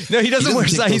 Because no, he doesn't wear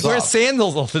socks. He wears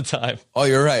sandals all the time. Oh,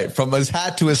 you're right. From his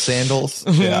hat to his sandals.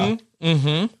 Yeah.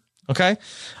 Mm-hmm. Okay.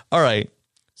 All right.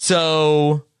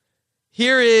 So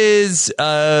here is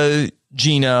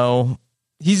Gino.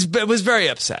 He was very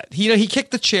upset. He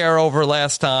kicked the chair over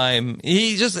last time.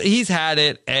 He's had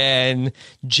it, and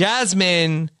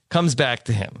Jasmine comes back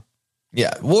to him.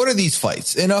 Yeah. What are these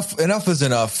fights? Enough is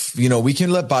enough. We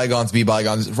can let bygones be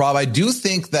bygones. Rob, I do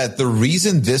think that the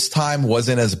reason this time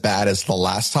wasn't as bad as the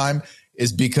last time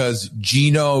is because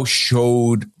Gino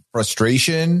showed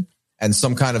frustration and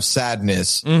some kind of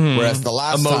sadness, whereas the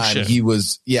last time he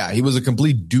was a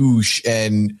complete douche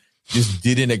and just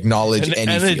didn't acknowledge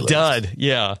any feelings. And a dud,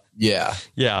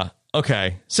 yeah.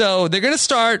 Okay, so they're gonna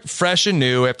start fresh and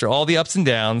new after all the ups and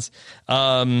downs.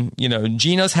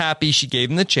 Gino's happy she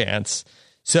gave him the chance,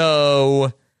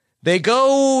 so they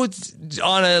go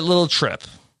on a little trip.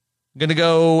 Gonna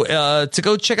go to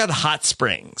go check out the hot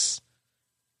springs.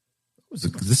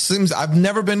 This seems, I've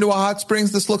never been to a hot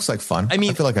springs. This looks like fun. I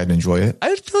mean, I feel like I'd enjoy it.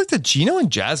 I feel like that Gino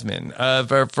and Jasmine,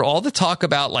 for all the talk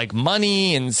about like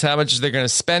money and how much they're going to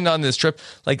spend on this trip,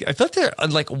 like I feel like they're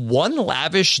like one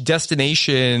lavish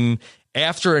destination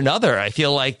after another. I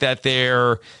feel like that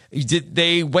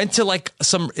they went to like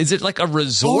is it like a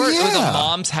resort where the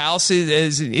mom's house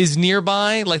is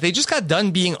nearby? Like they just got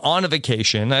done being on a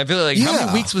vacation. I feel like how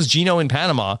many weeks was Gino in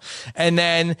Panama? And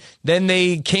then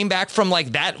they came back from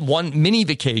like that one mini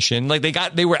vacation. Like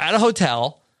they were at a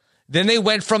hotel. Then they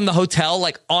went from the hotel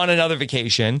like on another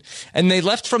vacation, and they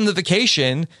left from the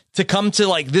vacation to come to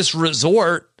like this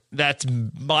resort that's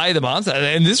by the mountain.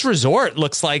 And this resort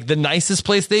looks like the nicest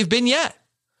place they've been yet.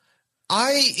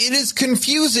 It is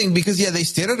confusing because they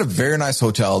stayed at a very nice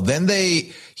hotel. Then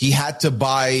he had to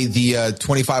buy the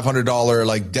 $2,500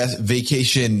 like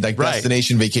vacation, like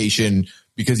destination vacation,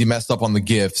 because he messed up on the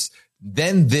gifts.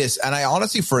 Then this, and I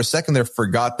honestly for a second there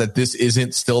forgot that this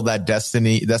isn't still that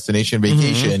destination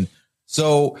vacation. Mm-hmm.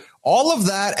 So all of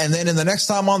that, and then in the next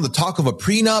time on the talk of a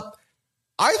prenup,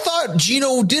 I thought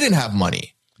Gino didn't have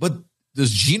money. But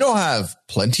does Gino have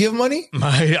plenty of money?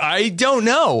 I don't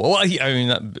know. Well,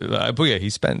 he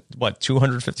spent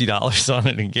 $250 on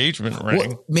an engagement ring.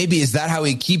 Well, maybe is that how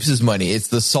he keeps his money? It's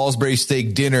the Salisbury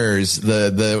steak dinners,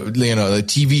 the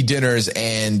TV dinners,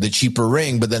 and the cheaper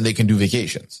ring. But then they can do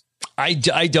vacations. I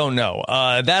don't know.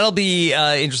 That'll be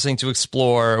interesting to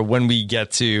explore when we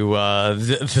get to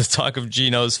the talk of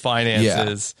Gino's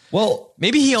finances. Yeah. Well,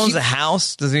 maybe he owns a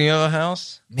house. Does he own a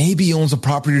house? Maybe he owns a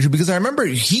property or two, because I remember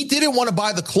he didn't want to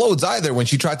buy the clothes either when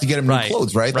she tried to get him new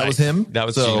clothes, right? That was him. That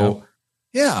was Gino.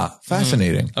 Yeah,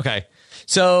 fascinating. Mm-hmm. Okay.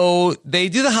 So they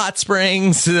do the hot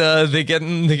springs. They get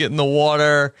in the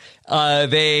water.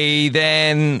 They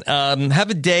then have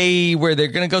a day where they're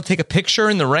going to go take a picture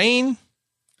in the rain.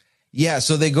 Yeah,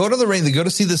 so they go to the rain. They go to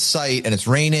see the site, and it's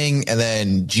raining. And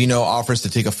then Gino offers to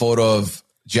take a photo of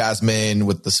Jasmine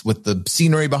with the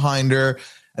scenery behind her.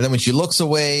 And then when she looks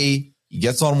away, he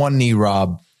gets on one knee,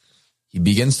 Rob. He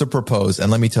begins to propose.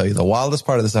 And let me tell you, the wildest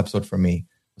part of this episode for me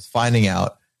was finding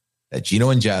out that Gino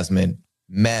and Jasmine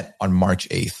met on March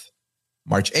 8th.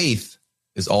 March 8th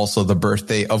is also the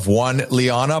birthday of one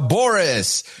Liana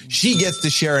Boris. She gets to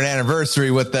share an anniversary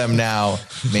with them now.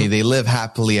 May they live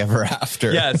happily ever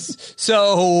after. Yes.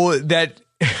 So that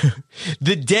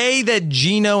the day that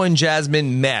Gino and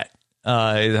Jasmine met,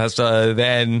 it has to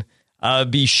then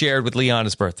be shared with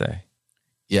Liana's birthday.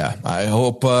 Yeah, I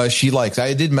hope she likes.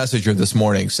 I did message her this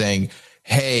morning saying,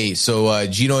 hey, so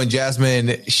Gino and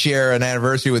Jasmine share an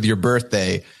anniversary with your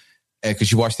birthday. Because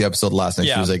she watched the episode last night.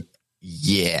 Yeah. She was like,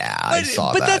 I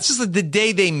saw that. But that's just the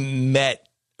day they met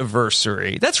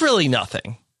anniversary. That's really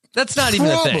nothing. That's not even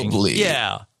a thing.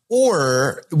 Yeah.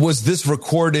 Or was this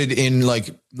recorded in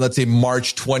like, let's say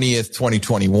March 20th,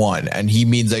 2021? And he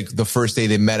means like the first day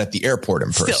they met at the airport in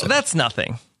person. Still, that's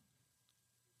nothing.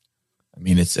 I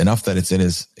mean, it's enough that it's in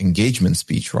his engagement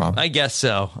speech, Rob. I guess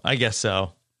so.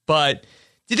 But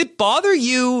did it bother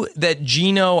you that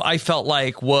Gino, I felt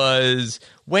like, was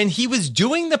when he was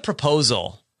doing the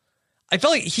proposal, I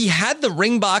felt like he had the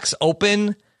ring box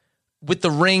open with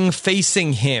the ring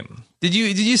facing him. Did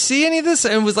you see any of this?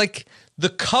 And it was like the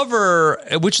cover,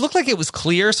 which looked like it was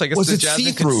clear, so I guess the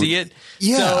Jasmine could see it.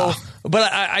 Yeah. So, but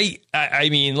I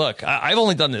mean, look, I've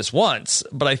only done this once,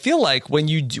 but I feel like when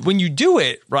you do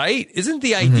it, right, isn't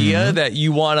the idea that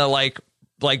you want to like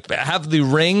have the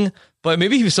ring? But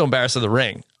maybe he was so embarrassed of the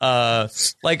ring.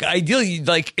 Like ideally,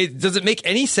 like does it make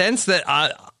any sense that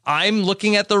I'm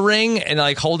looking at the ring and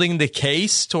like holding the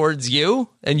case towards you,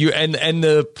 and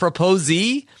the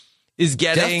proposee is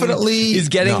getting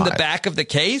the back of the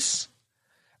case?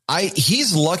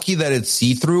 He's lucky that it's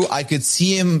see-through. I could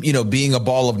see him, being a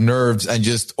ball of nerves and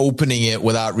just opening it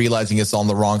without realizing it's on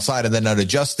the wrong side and then not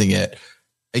adjusting it.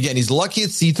 Again, he's lucky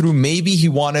it's see-through. Maybe he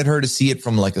wanted her to see it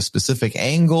from like a specific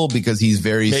angle because he's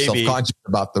very self-conscious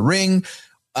about the ring.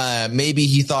 Maybe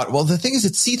he thought, well, the thing is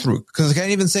it's see-through, because I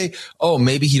can't even say, oh,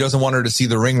 maybe he doesn't want her to see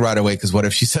the ring right away, because what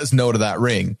if she says no to that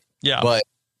ring? Yeah. But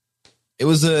it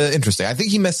was interesting. I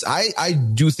think I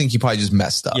do think he probably just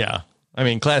messed up. Yeah. I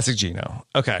mean, classic Gino.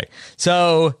 Okay.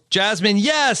 So Jasmine,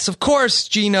 yes, of course,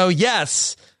 Gino,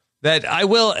 yes, that I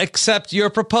will accept your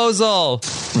proposal.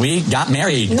 We got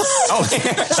married. Oh,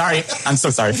 sorry. I'm so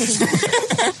sorry.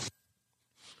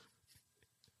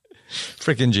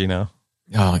 Freaking Gino.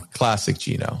 Oh, classic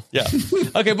Gino. Yeah.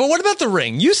 Okay, but what about the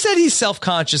ring? You said he's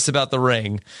self-conscious about the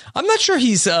ring. I'm not sure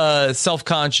he's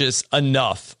self-conscious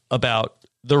enough about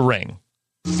the ring.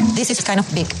 This is kind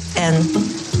of big, and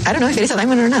I don't know if it is a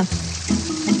diamond or not.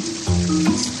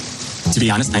 To be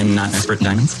honest, I'm not an expert in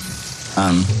diamonds.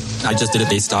 I just did it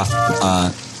based off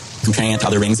comparing it to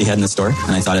other rings he had in the store,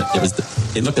 and I thought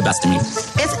it looked the best to me.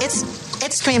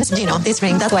 It screams Gino, this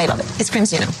ring. That's why I love it. It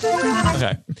screams Gino.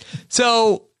 Okay.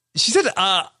 So she said,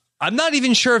 I'm not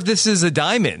even sure if this is a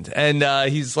diamond.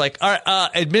 And he's like, all right,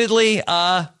 admittedly,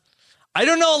 I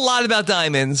don't know a lot about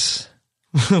diamonds.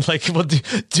 Like, well,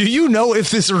 do you know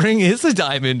if this ring is a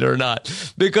diamond or not?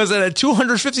 Because at a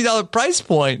 $250 price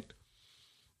point,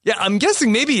 yeah, I'm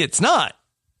guessing maybe it's not.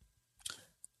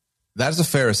 That is a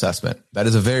fair assessment. That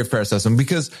is a very fair assessment,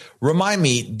 because remind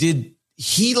me,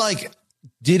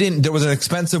 there was an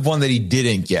expensive one that he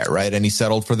didn't get, right? And he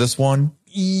settled for this one.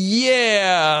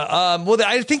 Yeah. Well,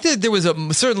 I think that there was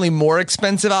certainly more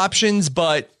expensive options,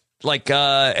 but like,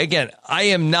 again, I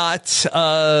am not,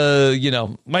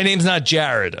 my name's not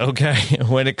Jared. Okay.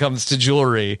 When it comes to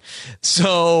jewelry.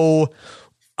 So,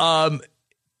 I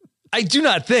do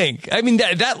not think, I mean,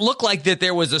 that looked like that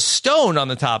there was a stone on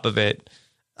the top of it.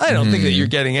 I don't think that you're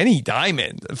getting any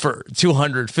diamond for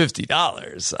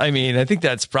 $250. I mean, I think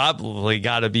that's probably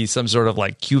got to be some sort of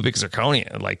like cubic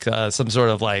zirconia, like some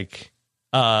sort of like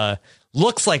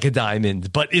looks like a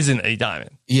diamond, but isn't a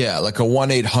diamond. Yeah, like a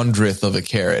 1/800th of a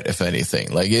carat, if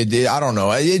anything. Like I don't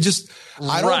know. I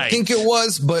don't think it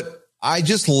was, but I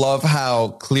just love how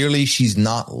clearly she's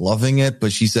not loving it,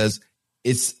 but she says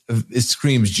it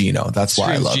screams Gino. That's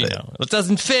why I love Gino. It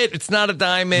doesn't fit. It's not a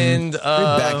diamond.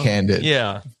 Backhanded.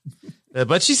 Yeah.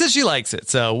 But she says she likes it.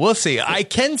 So we'll see. I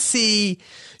can see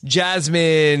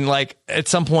Jasmine like at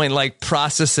some point like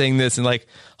processing this and like,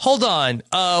 hold on.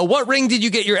 What ring did you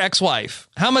get your ex-wife?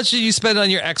 How much did you spend on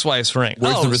your ex-wife's ring?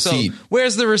 Where's the receipt? So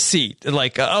where's the receipt?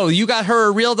 Like, you got her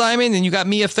a real diamond and you got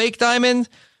me a fake diamond?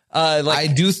 I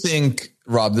do think,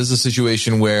 Rob, this is a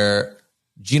situation where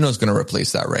Gino's going to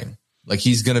replace that ring. Like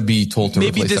he's going to be told to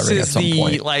replace that ring at some point.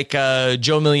 Maybe this is like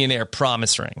Joe Millionaire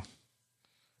promise ring.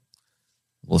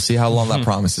 We'll see how long that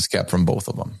promise is kept from both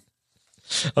of them.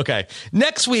 Okay.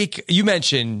 Next week, you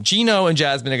mentioned Gino and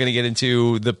Jasmine are going to get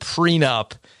into the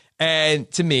prenup. And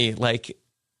to me, like,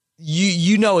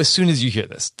 you know, as soon as you hear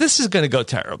this is going to go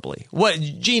terribly. What,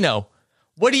 Gino,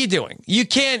 what are you doing? You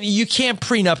can't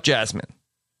prenup Jasmine.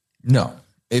 No.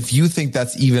 If you think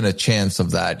that's even a chance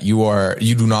of that, you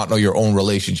do not know your own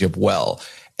relationship well.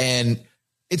 And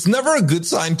it's never a good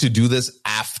sign to do this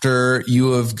after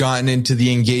you have gotten into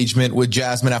the engagement with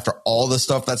Jasmine. After all the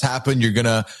stuff that's happened, you're going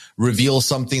to reveal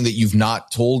something that you've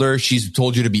not told her. She's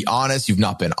told you to be honest. You've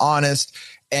not been honest.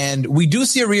 And we do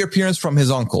see a reappearance from his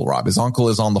uncle, Rob. His uncle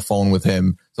is on the phone with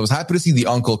him. So I was happy to see the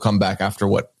uncle come back after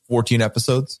 14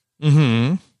 episodes?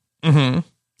 Yeah.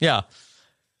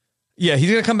 Yeah,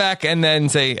 he's going to come back and then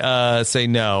say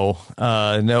no,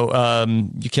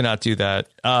 you cannot do that.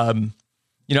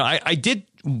 I did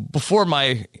before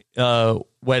my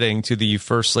wedding to the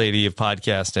first lady of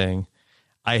podcasting.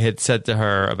 I had said to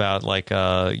her about like,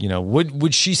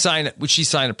 would she sign a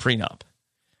prenup?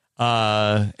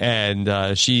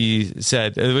 And she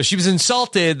said she was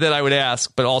insulted that I would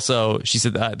ask, but also she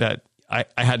said that I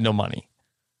had no money.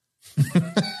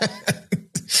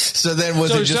 So then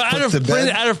was it just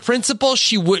out of principle,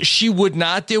 she would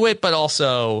not do it, but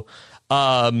also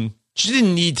she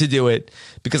didn't need to do it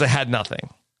because I had nothing.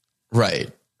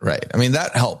 Right. I mean,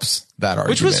 that helps that argument.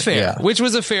 Which was fair. Yeah. Which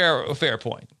was a fair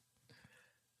point.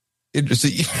 So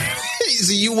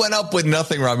you went up with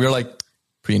nothing, Rob. You're like,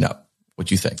 prenup. What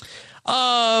do you think?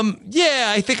 Yeah,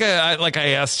 I think I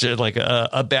asked her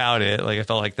about it. Like I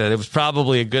felt like that it was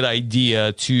probably a good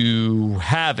idea to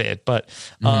have it, but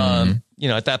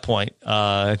at that point,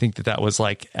 I think that was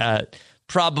like at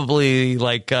probably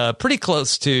like pretty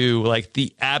close to like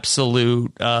the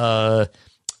absolute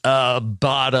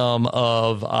bottom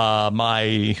of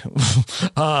my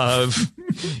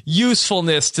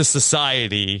usefulness to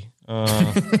society.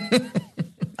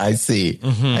 I see.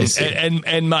 I see.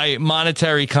 And my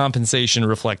monetary compensation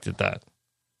reflected that.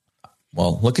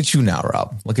 Well, look at you now,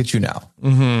 Rob. Look at you now.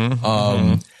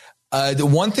 The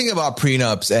one thing about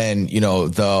prenups and,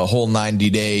 the whole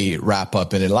 90-day wrap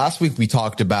up in it. Last week, we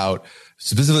talked about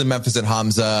specifically Memphis and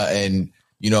Hamza and,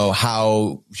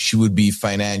 how she would be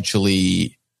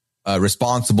financially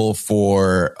responsible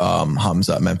for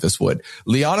Hamza, Memphis would.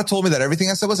 Liana told me that everything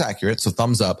I said was accurate, so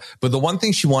thumbs up. But the one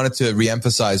thing she wanted to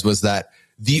reemphasize was that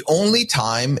the only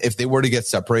time, if they were to get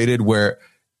separated, where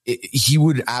he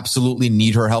would absolutely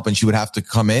need her help and she would have to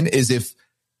come in, is if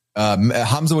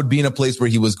Hamza would be in a place where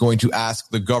he was going to ask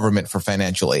the government for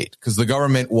financial aid, because the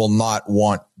government will not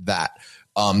want that.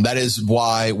 That is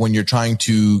why when you're trying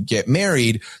to get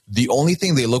married, the only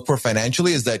thing they look for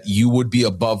financially is that you would be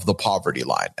above the poverty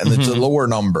line, and it's a lower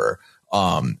number.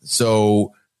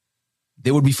 So they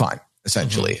would be fine,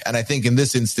 essentially. And I think in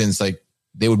this instance, like,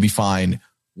 they would be fine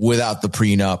without the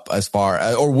prenup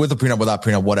or with the prenup, without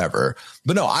prenup, whatever.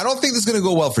 But no, I don't think this is going to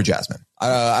go well for Jasmine.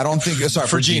 I don't think, sorry,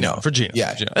 for Gino. For Gino.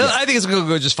 Yeah. I think it's going to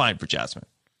go just fine for Jasmine.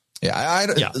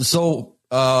 Yeah. So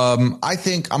I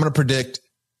think I'm going to predict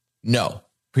no,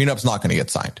 prenup's not going to get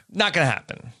signed. Not going to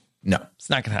happen. No, it's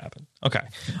not going to happen. Okay.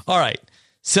 All right.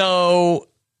 So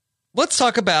let's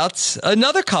talk about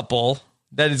another couple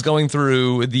that is going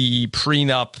through the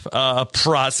prenup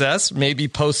process, maybe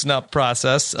post-nup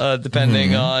process,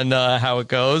 depending on how it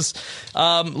goes.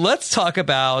 Let's talk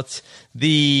about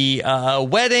the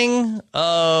wedding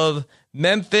of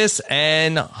Memphis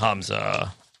and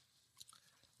Hamza.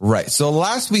 Right. So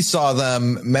last we saw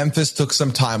them, Memphis took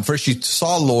some time. First, she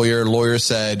saw a lawyer. Lawyer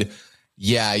said,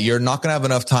 yeah, you're not going to have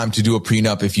enough time to do a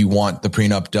prenup if you want the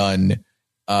prenup done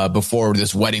before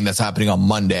this wedding that's happening on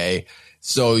Monday.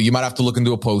 So you might have to look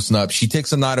into a post-nup. She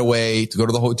takes a night away to go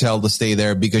to the hotel to stay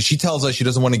there because she tells us she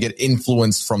doesn't want to get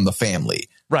influenced from the family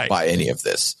by any of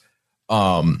this.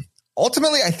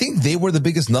 Ultimately, I think they were the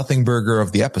biggest nothing burger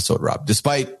of the episode, Rob,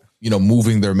 despite,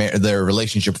 moving their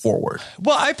relationship forward.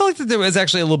 Well, I feel like that there was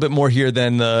actually a little bit more here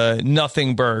than the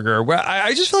nothing burger, where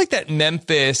I just feel like that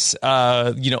Memphis,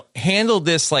 handled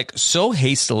this like so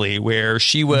hastily, where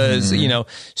she was,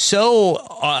 so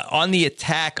on the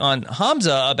attack on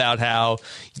Hamza about how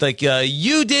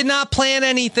you did not plan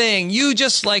anything. You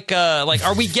just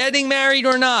are we getting married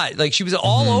or not? Like she was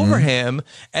all over him.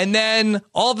 And then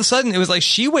all of a sudden it was like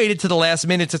she waited to the last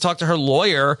minute to talk to her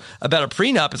lawyer about a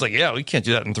prenup. It's like, yeah, we can't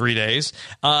do that in 3 days.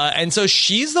 And so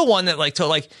she's the one that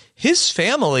his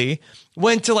family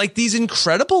went to these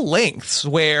incredible lengths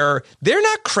where they're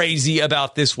not crazy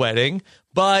about this wedding,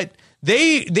 but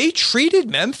they treated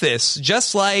Memphis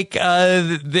just like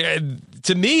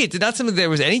to me, it did not seem like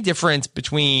there was any difference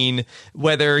between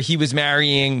whether he was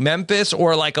marrying Memphis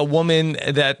or a woman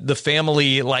that the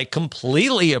family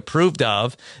completely approved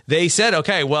of. They said,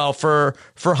 okay, well, for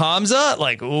Hamza,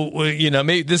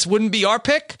 maybe this wouldn't be our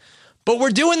pick, but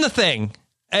we're doing the thing.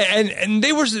 And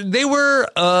they were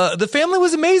the family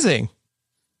was amazing.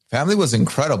 Family was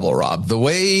incredible, Rob. The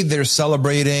way they're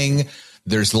celebrating,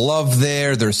 there's love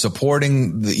there. They're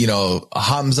supporting,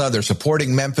 Hamza. They're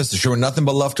supporting Memphis. They're showing nothing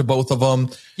but love to both of them.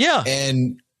 Yeah.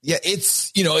 And yeah,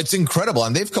 it's incredible.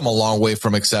 And they've come a long way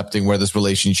from accepting where this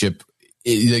relationship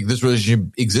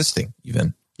existing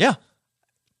even. Yeah.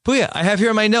 Puya, I have here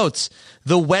in my notes,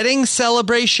 the wedding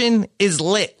celebration is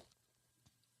lit.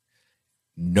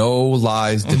 No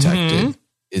lies detected.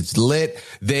 It's lit.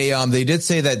 They did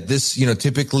say that this,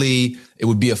 typically it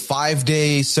would be a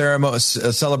 5-day ceremony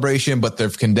celebration, but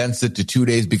they've condensed it to 2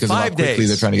 days because of how quickly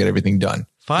they're trying to get everything done.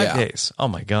 5 days. Oh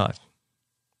my God.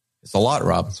 It's a lot,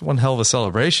 Rob. It's one hell of a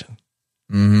celebration.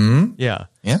 Yeah.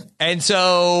 Yeah. And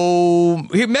so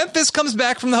Memphis comes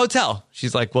back from the hotel.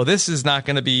 She's like, well, this is not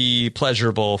going to be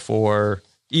pleasurable for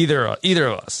either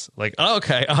of us. Like,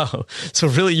 okay. Oh, so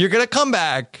really you're going to come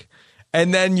back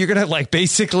and then you're going to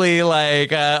basically all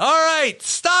right,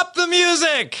 stop the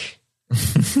music.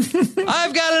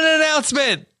 I've got an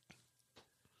announcement.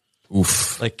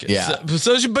 Oof. Yeah.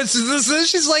 So she's in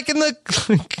the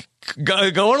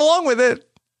going along with it.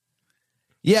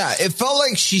 Yeah, it felt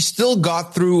like she still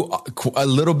got through a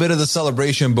little bit of the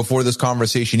celebration before this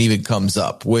conversation even comes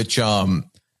up, which, again,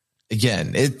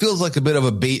 it feels like a bit of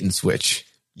a bait and switch.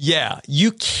 Yeah,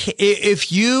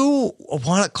 if you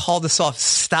want to call this off,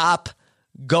 stop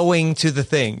going to the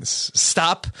things.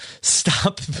 Stop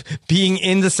being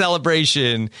in the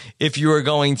celebration if you were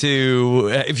going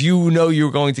to, you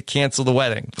were going to cancel the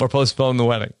wedding or postpone the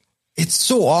wedding. It's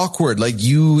so awkward.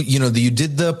 You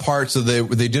did the part. So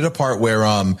they did a part where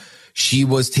she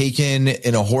was taken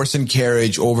in a horse and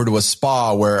carriage over to a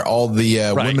spa where all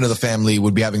the women of the family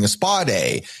would be having a spa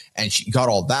day, and she got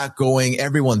all that going.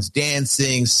 Everyone's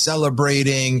dancing,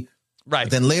 celebrating. Right.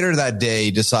 But then later that day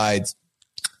decides,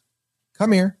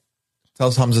 come here.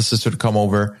 Tells Hamza's sister to come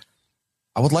over.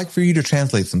 I would like for you to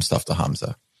translate some stuff to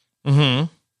Hamza.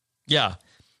 Yeah.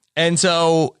 And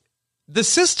so the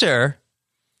sister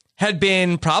had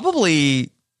been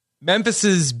probably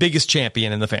Memphis's biggest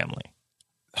champion in the family.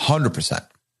 100%.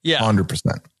 Yeah.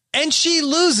 100%. And she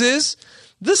loses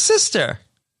the sister.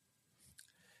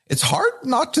 It's hard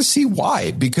not to see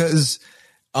why, because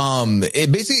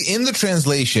it basically in the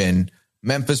translation,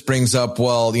 Memphis brings up,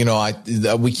 well,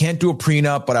 we can't do a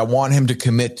prenup, but I want him to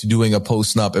commit to doing a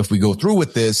post-nup if we go through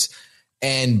with this.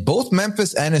 And both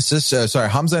Memphis and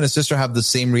Hamza and his sister have the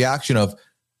same reaction of,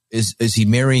 is he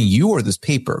marrying you or this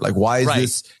paper? Why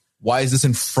is this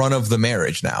in front of the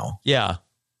marriage now? Yeah.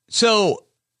 So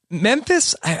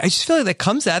Memphis, I just feel like that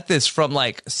comes at this from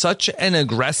such an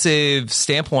aggressive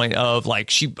standpoint of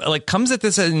she comes at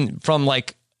this from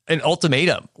an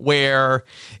ultimatum where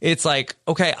it's like,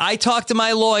 okay, I talked to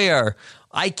my lawyer.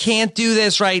 I can't do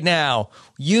this right now.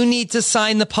 You need to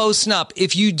sign the postnup.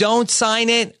 If you don't sign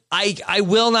it, I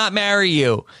will not marry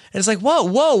you. And it's like,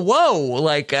 whoa.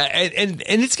 Like, and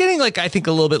it's getting like, I think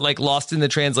a little bit like lost in the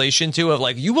translation too of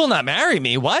like, you will not marry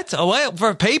me. What? Oh, what?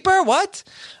 For paper? What?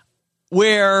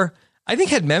 Where I think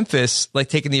had Memphis like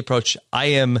taken the approach, I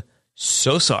am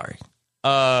so sorry.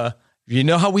 You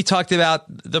know how we talked about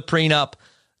the prenup?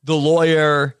 The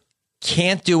lawyer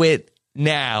can't do it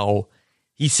now.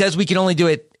 He says we can only do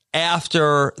it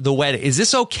after the wedding. Is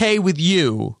this okay with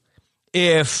you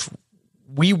if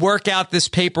we work out this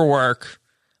paperwork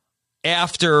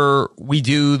after we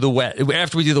do the wedding?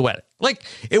 Like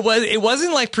it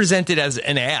wasn't like presented as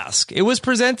an ask. It was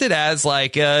presented as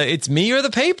like it's me or the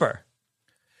paper.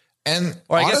 And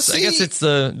or honestly, I guess it's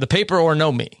the paper or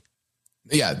no me.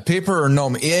 Yeah, paper or no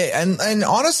me. And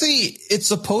honestly, it's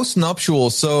a post-nuptial,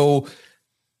 so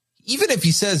even if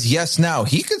he says yes now,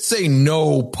 he could say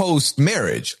no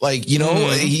post-marriage. Like, you know,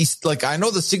 he's like, I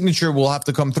know the signature will have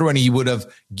to come through and he would have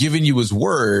given you his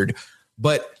word.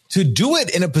 But to do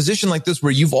it in a position like this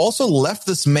where you've also left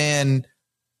this man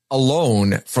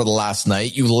alone for the last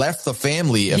night, you left the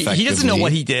family effectively. He doesn't know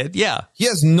what he did. Yeah. He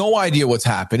has no idea what's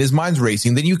happened. His mind's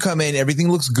racing. Then you come in, everything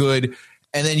looks good.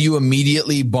 And then you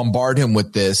immediately bombard him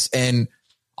with this. And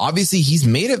obviously he's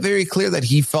made it very clear that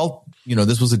he felt, you know,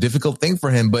 this was a difficult thing for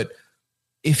him. But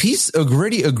if he's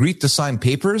already agreed to sign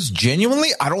papers, genuinely,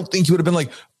 I don't think he would have been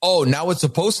like, oh, now it's a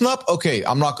post-nup? Okay,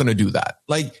 I'm not going to do that.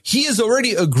 Like, he has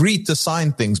already agreed to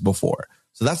sign things before.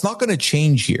 So that's not going to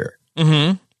change here.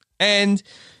 Mm-hmm. And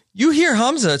you hear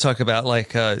Hamza talk about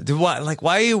like, why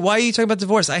are you talking about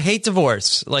divorce? I hate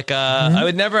divorce. Like, I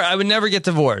would never get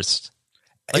divorced.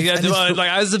 Like,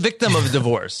 I was the victim of a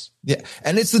divorce. Yeah.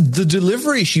 And it's the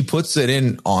delivery she puts it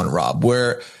in on, Rob,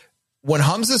 where when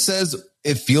Hamza says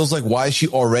it feels like, why is she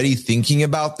already thinking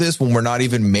about this when we're not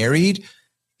even married?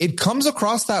 It comes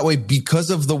across that way because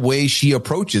of the way she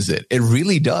approaches it. It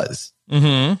really does.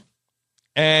 Mm-hmm.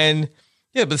 And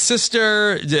yeah, but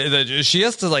sister, she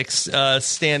has to like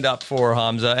stand up for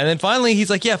Hamza. And then finally he's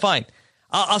like, yeah, fine.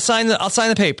 I'll sign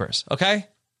the papers. Okay.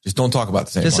 Just don't talk about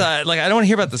this anymore. Like, I don't want to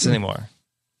hear about this anymore.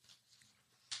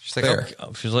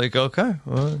 She's like, okay,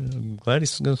 well, I'm glad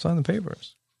he's going to sign the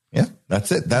papers. Yeah, that's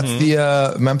it. That's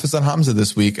the Memphis and Hamza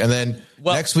this week. And then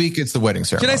next week, it's the wedding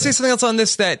ceremony. Can I say something else on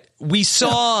this? That we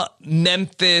saw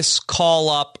Memphis call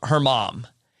up her mom.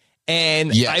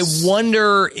 And yes. I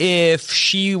wonder if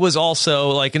she was also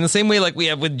like in the same way like we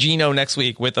have with Gino next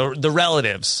week with the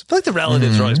relatives. I feel like the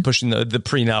relatives are always pushing the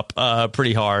prenup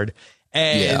pretty hard.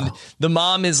 And the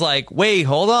mom is like, wait,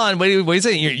 hold on. What are you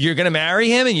saying? You're going to marry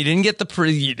him and you didn't get the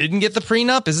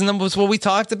prenup? Isn't that what we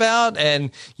talked about? And,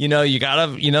 you know, you got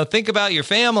to, think about your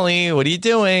family. What are you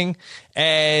doing?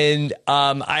 And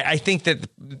I think that,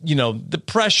 the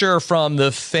pressure from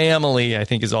the family, I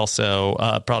think, is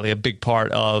also probably a big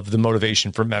part of the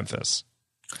motivation for Memphis.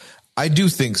 I do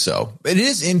think so. It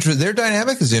is interesting. Their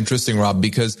dynamic is interesting, Rob,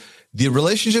 because the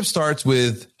relationship starts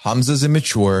with Hamza's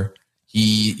immature.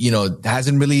 He,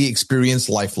 hasn't really experienced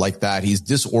life like that. He's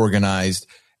disorganized.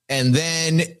 And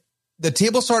then the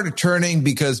table started turning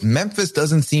because Memphis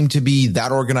doesn't seem to be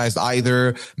that organized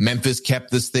either. Memphis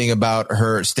kept this thing about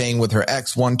her staying with her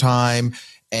ex one time.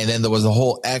 And then there was the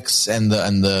whole ex and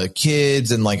the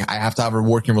kids. And like, I have to have a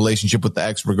working relationship with the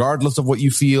ex regardless of what you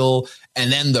feel.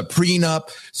 And then the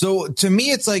prenup. So to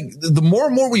me, it's like the more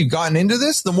and more we've gotten into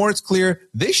this, the more it's clear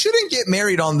they shouldn't get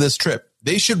married on this trip.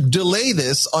 They should delay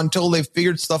this until they've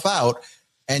figured stuff out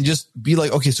and just be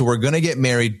like, okay, so we're going to get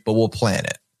married, but we'll plan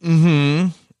it. Mm-hmm.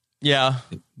 Yeah,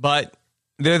 but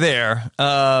they're there.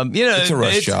 It's a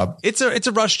rush job. It's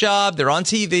a rush job. They're on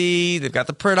TV. They've got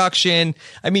the production.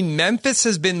 I mean, Memphis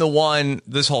has been the one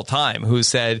this whole time who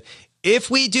said,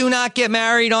 if we do not get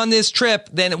married on this trip,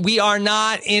 then we are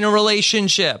not in a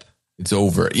relationship. It's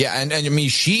over. Yeah. And I mean,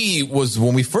 she was,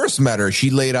 when we first met her, she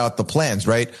laid out the plans,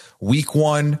 right? Week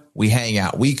 1, we hang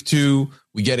out. Week 2,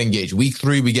 we get engaged. Week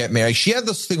 3, we get married. She had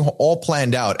this thing all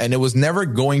planned out and it was never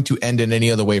going to end in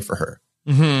any other way for her.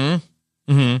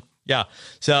 Mm-hmm. Mm-hmm. Yeah.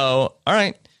 So, all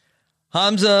right.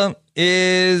 Hamza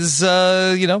is,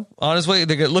 on his way.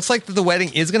 It looks like the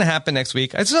wedding is going to happen next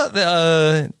week. I saw,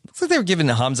 looks like they were giving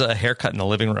Hamza a haircut in the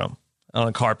living room on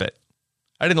a carpet.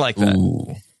 I didn't like that.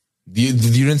 Ooh. You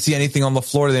didn't see anything on the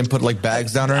floor? They didn't put like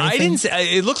bags down or anything? I didn't see,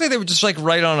 it looked like they were just like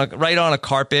right on a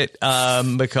carpet,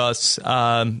 because,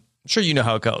 I'm sure you know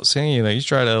how it goes. You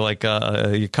try to like,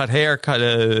 you cut hair, cut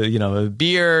a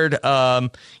beard,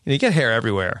 you get hair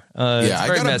everywhere. I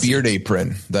got messy. A beard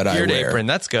apron that I wear. Beard apron.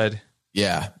 That's good.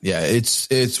 Yeah.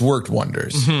 It's worked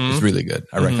wonders. Mm-hmm. It's really good.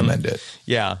 I recommend it.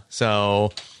 Yeah.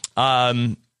 So that's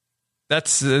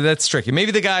tricky.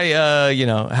 Maybe the guy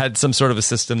had some sort of a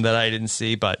system that I didn't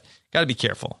see, but got to be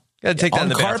careful. Got to take that in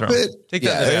the bathroom. Take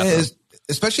that in the bathroom.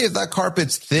 Especially if that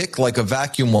carpet's thick, like a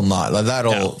vacuum will not. Like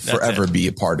that'll forever be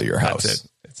a part of your house.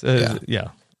 That's it. Yeah.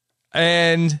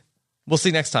 And we'll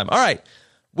see next time. All right.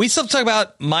 We still talk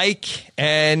about Mike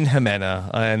and Jimena,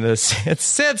 and it's a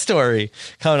sad story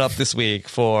coming up this week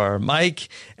for Mike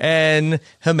and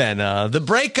Jimena. The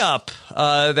breakup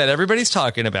that everybody's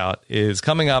talking about is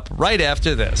coming up right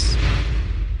after this.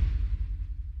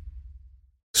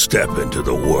 Step into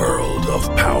the world of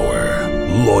power,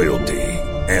 loyalty,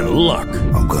 and luck.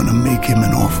 I'm gonna make him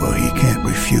an offer he can't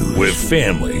refuse. With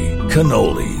family,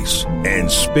 cannolis, and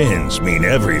spins mean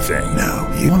everything. Now,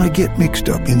 you wanna get mixed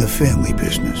up in the family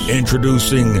business.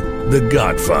 Introducing The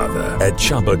Godfather at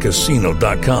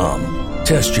ChumbaCasino.com.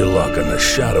 Test your luck in the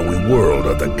shadowy world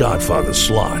of The Godfather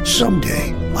slot.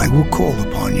 Someday, I will call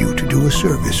upon you to do a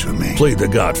service for me. Play The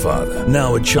Godfather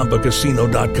now at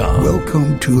ChumbaCasino.com.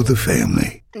 Welcome to the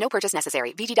family. No purchase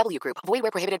necessary. VGW Group. Void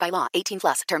where prohibited by law.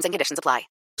 18+. Terms and conditions apply.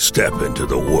 Step into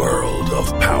the world of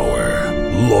power,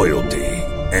 loyalty,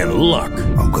 and luck.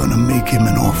 I'm gonna make him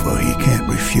an offer he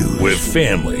can't refuse. With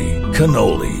family,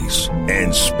 cannolis,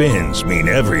 and spins mean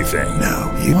everything.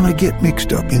 Now, you wanna get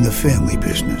mixed up in the family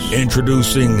business.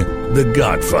 Introducing The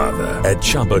Godfather at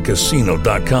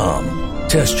ChumbaCasino.com.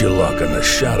 Test your luck in the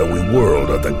shadowy world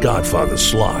of The Godfather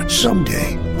slot.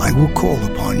 Someday, I will call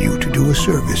upon you to do a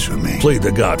service for me. Play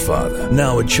The Godfather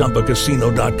now at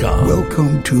ChumbaCasino.com.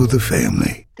 Welcome to the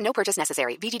family. No purchase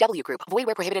necessary. VGW Group. Void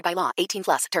where prohibited by law.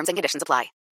 18+. Terms and conditions apply.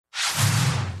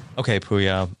 Okay,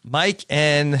 Puya. Mike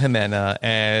and Jimena.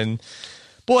 And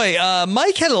boy,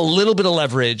 Mike had a little bit of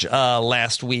leverage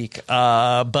last week,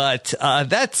 but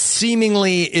that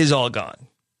seemingly is all gone.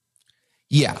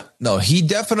 Yeah, no, he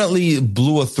definitely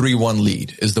blew a 3-1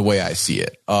 lead is the way I see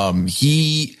it.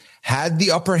 He had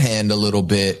the upper hand a little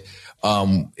bit.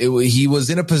 He was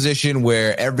in a position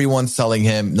where everyone's telling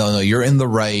him, no, you're in the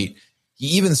right. He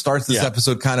even starts this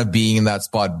episode kind of being in that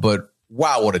spot, but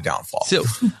wow, what a downfall. So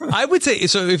I would say,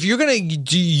 so if you're going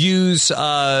to use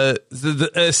the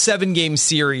 7-game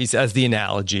series as the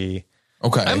analogy,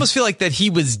 okay, I almost feel like that he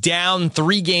was down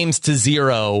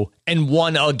 3-0 and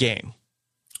won a game.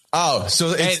 Oh,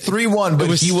 so it's 3-1, but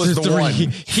he was the one.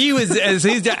 He was as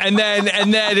he's down, and then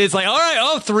it's like, all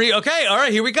right, 3, okay, all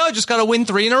right, here we go, just got to win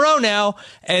 3 in a row now,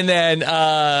 and then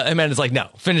it's like, no,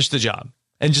 finish the job,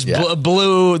 and just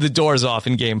blew the doors off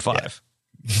in Game 5.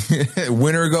 Yeah.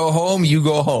 Winner go home, you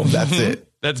go home. That's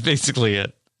it. That's basically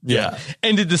it. Yeah.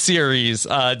 Ended the series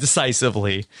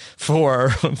decisively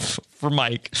for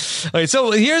Mike. Okay,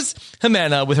 so here's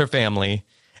Jimena with her family.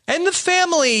 And the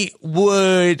family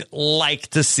would like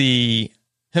to see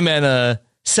Jimena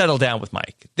settle down with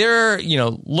Mike. They're,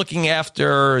 looking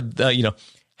after,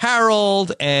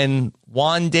 Harold and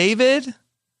Juan David.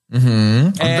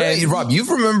 Mm-hmm. Rob, you've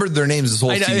remembered their names this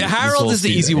whole season. Harold is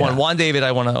the easy one. Juan David,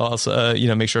 I want to also,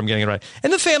 make sure I'm getting it right.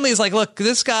 And the family is like, look,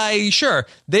 this guy, sure,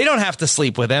 they don't have to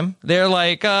sleep with him. They're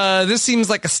like, this seems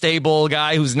like a stable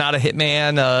guy who's not a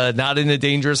hitman, not in a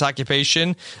dangerous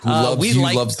occupation. Who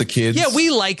loves the kids. Yeah, we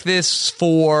like this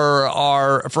for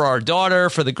our daughter,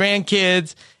 for the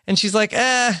grandkids. And she's like,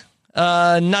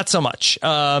 not so much.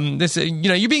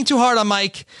 You're being too hard on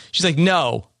Mike. She's like,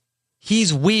 no,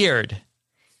 he's weird.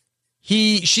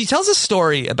 She tells a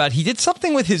story about he did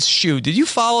something with his shoe. Did you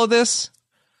follow this?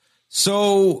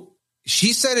 So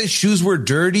she said his shoes were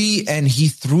dirty and he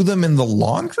threw them in the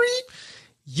laundry?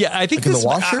 Yeah, I think in the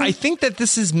washer? I think that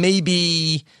this is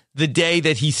maybe the day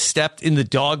that he stepped in the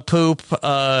dog poop.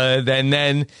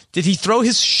 Then did he throw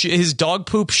his dog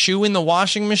poop shoe in the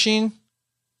washing machine?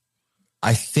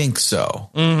 I think so.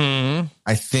 Mm-hmm.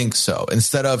 I think so.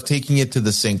 Instead of taking it to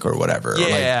the sink or whatever.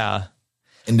 Yeah.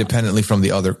 Independently from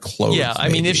the other clothes. Yeah, I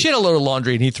mean, if she had a load of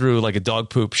laundry and he threw like a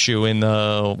dog poop shoe in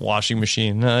the washing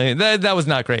machine, that was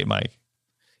not great, Mike.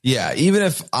 Yeah, even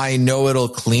if I know it'll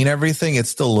clean everything, it's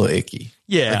still a little icky.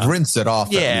 Yeah. Like rinse it off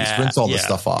at least. Rinse all the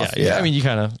stuff off. Yeah. I mean, you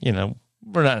kind of,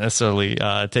 we're not necessarily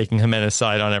taking Jimena's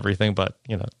side on everything, but,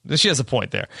 she has a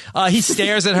point there. He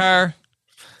stares at her.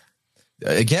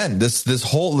 Again, this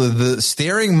whole, the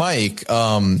staring Mike,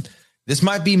 this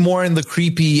might be more in the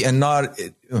creepy and not,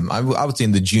 I would say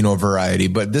in the Gino variety,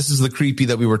 but this is the creepy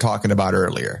that we were talking about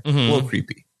earlier. Mm-hmm. A little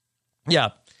creepy. Yeah.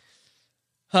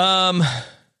 Mom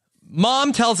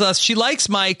tells us she likes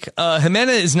Mike. Jimena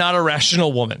is not a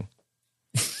rational woman.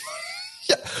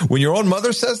 Yeah. When your own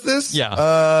mother says this,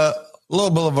 a little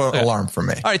bit of an alarm for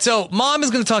me. All right. So mom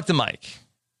is going to talk to Mike,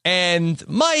 and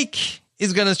Mike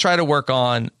is going to try to work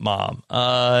on Mom.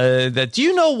 Do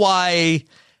you know why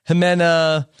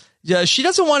Jimena, she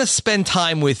doesn't want to spend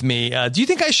time with me? Do you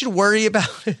think I should worry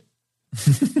about it?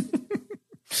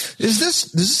 Is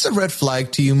this a red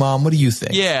flag to you, Mom? What do you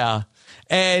think? Yeah.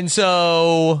 And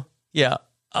so, yeah,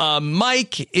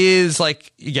 Mike is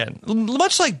like, again,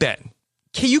 much like Ben,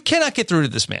 you cannot get through to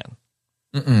this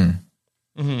man.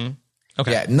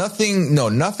 Okay. Yeah,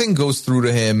 nothing goes through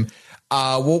to him.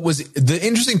 What was the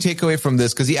interesting takeaway from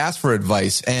this? Because he asked for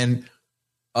advice, and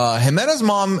Jimena's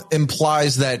mom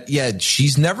implies that,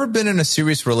 she's never been in a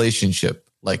serious relationship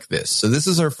like this. So this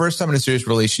is her first time in a serious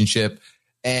relationship,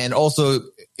 and also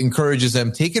encourages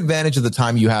them, take advantage of the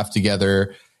time you have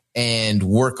together and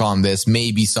work on this.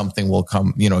 Maybe something will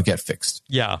come, get fixed.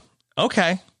 Yeah.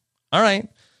 Okay. All right.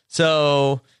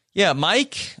 So yeah,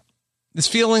 Mike is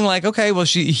feeling like, okay, well,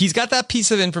 he's got that piece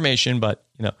of information, but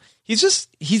he's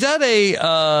at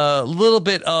a little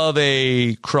bit of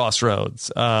a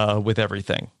crossroads with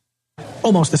everything.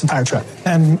 Almost this entire trip.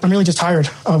 And I'm really just tired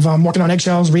of walking on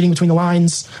eggshells, reading between the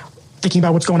lines, thinking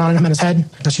about what's going on in Jimena's head.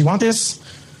 Does she want this?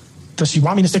 Does she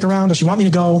want me to stick around? Does she want me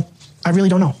to go? I really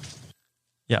don't know.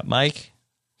 Yeah, Mike,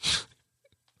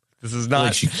 this is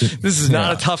not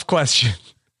a tough question.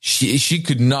 She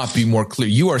could not be more clear.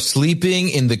 You are sleeping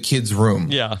in the kid's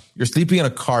room. Yeah. You're sleeping in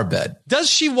a car bed. Does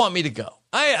she want me to go?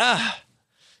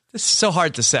 This is so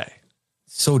hard to say.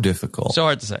 So difficult. So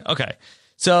hard to say. Okay.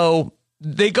 So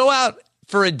they go out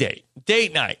for a date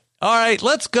night. All right,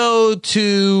 let's go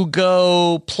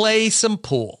play some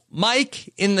pool.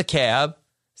 Mike in the cab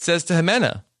says to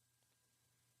Jimena,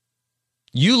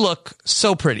 you look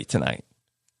so pretty tonight.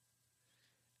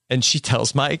 And she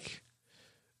tells Mike,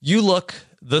 you look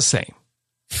the same.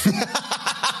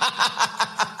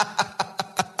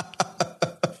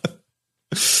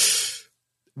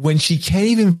 When she can't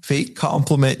even fake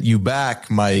compliment you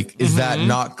back, Mike, is that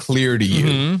not clear to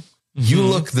you? You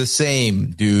look the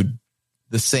same, dude.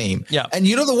 The same. Yeah. And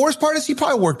the worst part is he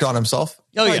probably worked on himself.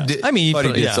 Oh, yeah. He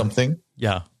did something.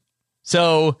 Yeah.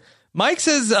 So Mike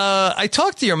says, I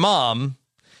talked to your mom,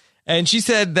 and she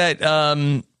said that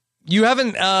you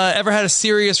haven't ever had a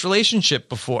serious relationship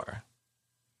before.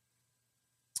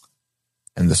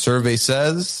 And the survey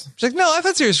says? She's like, no, I've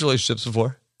had serious relationships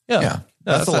before. Yeah.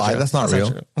 No, that's a lie. That's not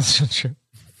real. That's not true.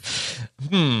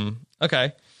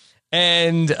 Okay.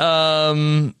 And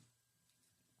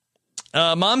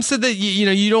Mom said that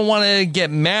you don't want to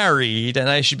get married, and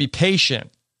I should be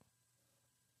patient.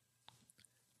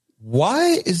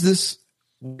 Why is this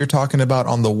you're talking about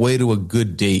on the way to a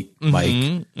good date,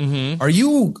 Mike? Are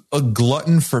you a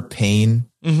glutton for pain?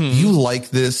 You like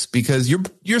this because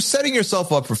you're setting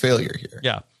yourself up for failure here.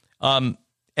 Yeah.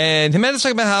 And Jimena's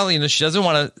talking about how she doesn't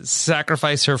want to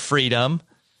sacrifice her freedom,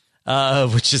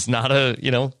 which is not a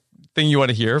thing you want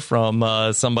to hear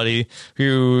from somebody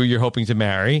who you're hoping to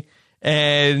marry.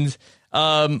 And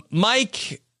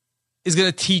Mike is going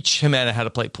to teach Jimena how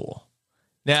to play pool.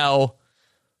 Now,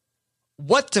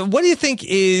 what do you think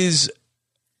is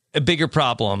a bigger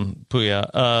problem,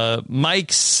 Puya?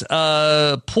 Mike's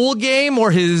pool game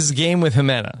or his game with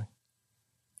Jimena?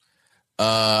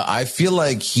 I feel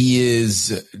like he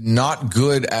is not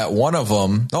good at one of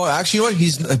them. Oh, actually, you know what?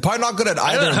 He's probably not good at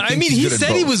either. I mean, he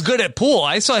said he was good at pool.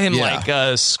 I saw him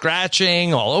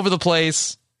scratching all over the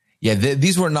place. Yeah,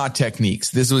 these were not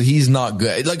techniques. He's not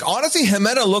good. Like, honestly,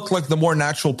 Jimena looked like the more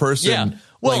natural person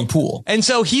playing pool. And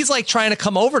so he's like trying to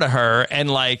come over to her and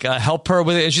like help her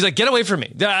with it. And she's like, get away from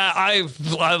me.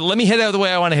 Let me hit it the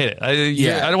way I want to hit it.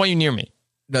 I don't want you near me.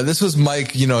 No, this was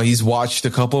Mike. He's watched a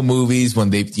couple movies when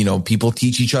they, people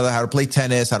teach each other how to play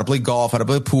tennis, how to play golf, how to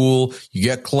play pool. You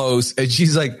get close. And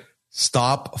she's like,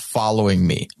 stop following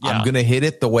me. Yeah. I'm going to hit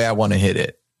it the way I want to hit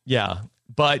it. Yeah.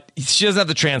 But she doesn't have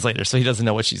the translator, so he doesn't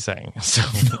know what she's saying. So,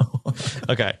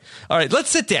 okay. All right. Let's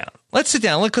sit down.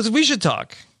 Because we should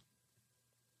talk.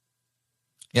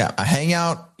 Yeah. A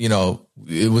hangout,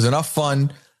 it was enough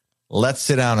fun. Let's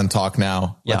sit down and talk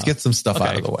now. Let's get some stuff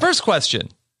out of the way. First question.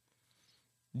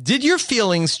 Did your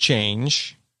feelings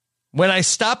change when I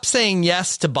stopped saying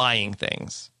yes to buying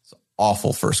things? It's an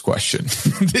awful first question.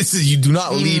 You do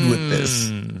not lead with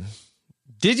this.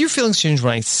 Did your feelings change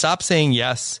when I stopped saying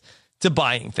yes to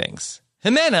buying things?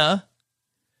 Jimena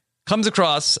comes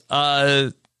across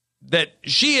that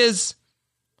she is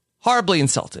horribly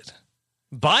insulted.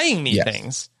 Buying me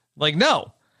things. Like,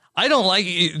 no, I don't like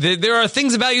you. There are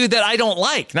things about you that I don't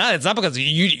like. No, it's not because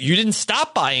you didn't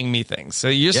stop buying me things. So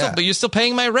you're still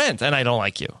paying my rent, and I don't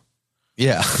like you.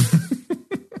 Yeah.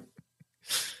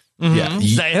 Yeah.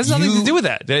 It has nothing to do with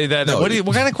that.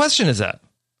 What kind of question is that?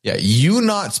 Yeah, you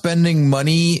not spending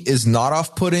money is not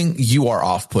off-putting. You are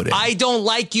off-putting. I don't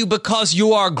like you because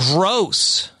you are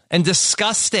gross and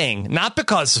disgusting, not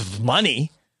because of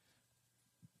money.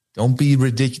 Don't be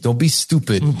ridiculous. Don't be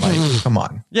stupid, Mike. Come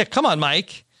on. Yeah, come on,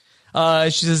 Mike.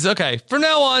 She says, okay, from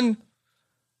now on,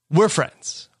 we're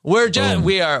friends. We're friends. And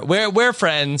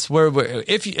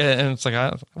it's like,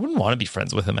 I wouldn't want to be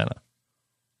friends with Jimena.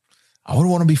 I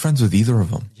wouldn't want to be friends with either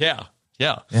of them. Yeah.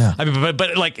 I mean,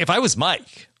 but like, if I was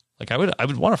Mike, like I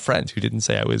would want a friend who didn't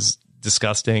say I was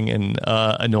disgusting and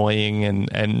annoying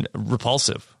and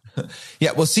repulsive.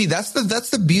 Yeah. Well, see, that's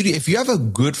the beauty. If you have a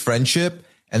good friendship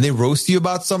and they roast you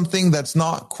about something that's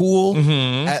not cool,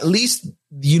 at least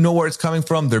you know where it's coming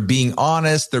from. They're being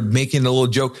honest. They're making a little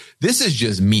joke. This is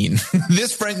just mean.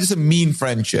 This is a mean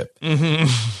friendship.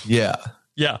 Yeah.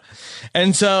 Yeah.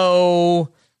 And so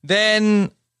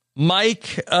then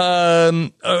Mike,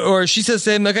 or she says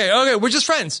to him, okay, we're just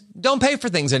friends. Don't pay for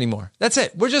things anymore. That's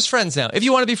it. We're just friends now. If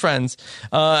you want to be friends,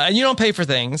 and you don't pay for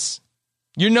things,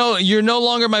 you're no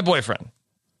longer my boyfriend.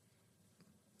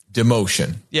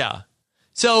 Demotion. Yeah.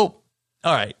 So,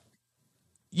 all right.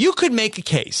 You could make a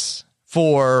case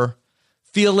for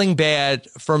feeling bad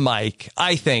for Mike,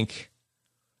 I think,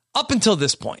 up until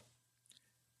this point.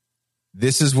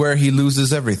 This is where he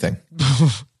loses everything.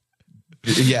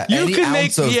 Yeah, you could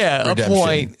make a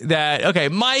point that, okay,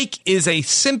 Mike is a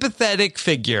sympathetic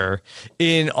figure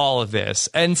in all of this.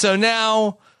 And so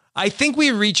now I think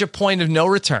we reach a point of no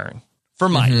return for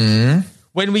Mike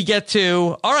when we get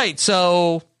to, all right,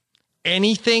 so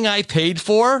anything I paid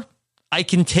for, I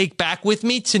can take back with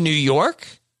me to New York.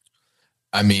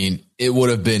 I mean, it would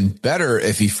have been better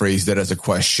if he phrased it as a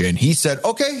question. He said,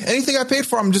 okay, anything I paid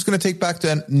for, I'm just going to take back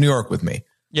to New York with me.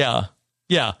 Yeah.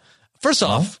 Yeah. First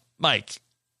off, Mike,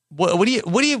 what do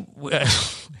you,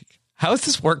 how is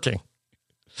this working?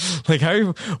 Like,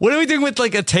 what are we doing with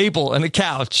like a table and a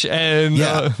couch? And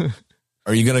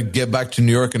are you going to get back to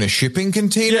New York in a shipping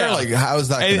container? Yeah. Like, how is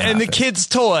that going to happen? And the kids'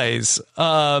 toys,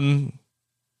 and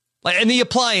the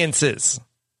appliances.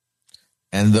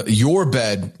 And your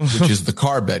bed, which is the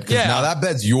car bed. Because now that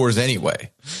bed's yours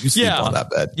anyway. You sleep on that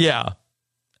bed. Yeah.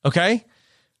 Okay.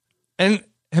 And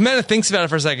Jimena thinks about it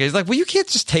for a second. He's like, well, you can't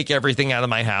just take everything out of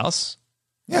my house.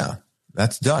 Yeah,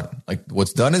 that's done. Like,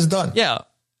 what's done is done. Yeah.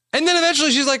 And then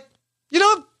eventually she's like, you know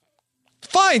what?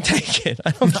 Fine, take it.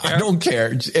 I don't care. I don't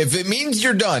care. If it means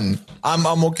you're done, I'm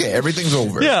okay. Everything's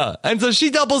over. Yeah. And so she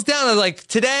doubles down and like,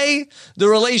 today, the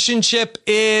relationship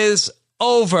is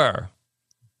over.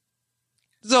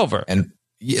 It's over. And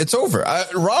it's over.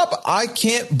 Rob, I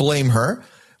can't blame her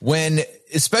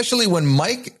especially when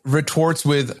Mike retorts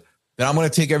with that I'm going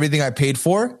to take everything I paid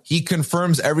for. He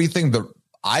confirms everything that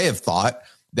I have thought,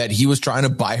 that he was trying to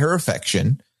buy her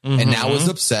affection and now is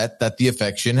upset that the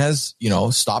affection has,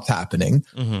 stopped happening.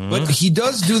 But he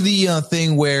does do the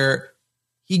thing where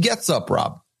he gets up,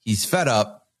 Rob. He's fed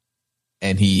up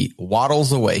and he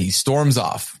waddles away. He storms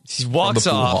off. He walks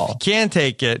off. Can't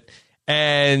take it.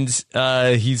 And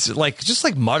he's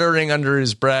just muttering under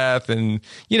his breath. And,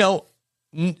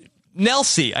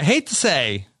 Nelsie, I hate to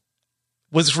say,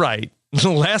 was right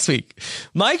last week.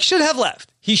 Mike should have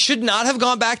left. He should not have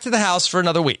gone back to the house for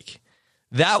another week.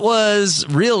 That was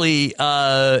really,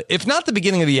 if not the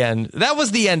beginning of the end, that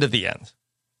was the end of the end.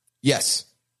 Yes.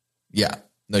 Yeah.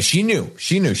 No, she knew.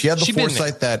 She had the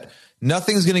foresight that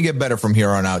nothing's going to get better from here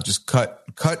on out. Just cut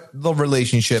the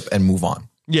relationship and move on.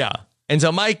 Yeah. And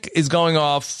so Mike is going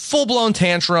off, full-blown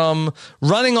tantrum,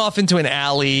 running off into an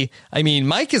alley. I mean,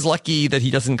 Mike is lucky that he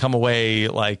doesn't come away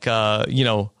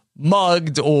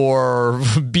mugged or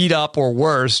beat up or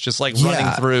worse, just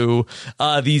running through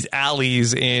these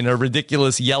alleys in a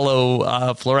ridiculous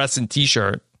yellow fluorescent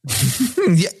T-shirt.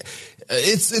 Yeah.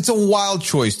 It's a wild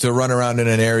choice to run around in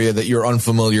an area that you're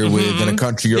unfamiliar with, in a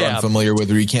country you're unfamiliar with,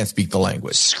 or you can't speak the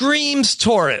language. Screams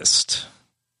tourist.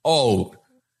 Oh,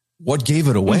 what gave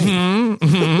it away?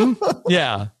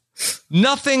 Yeah.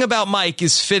 Nothing about Mike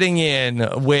is fitting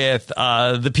in with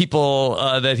the people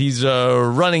that he's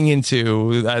running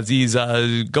into as he's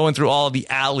going through all the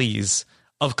alleys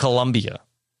of Colombia.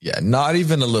 Yeah, not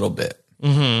even a little bit.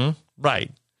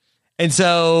 Right. And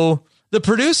so the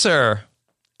producer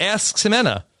asks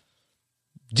Jimena,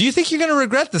 do you think you're going to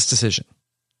regret this decision?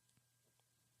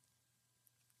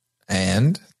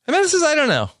 And Jimena says, I don't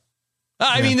know.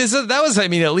 I mean, that was at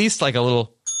least like a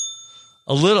little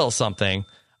something.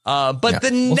 But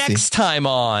we'll next time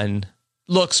on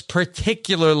looks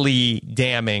particularly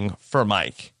damning for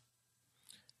Mike.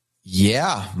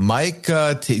 Yeah, Mike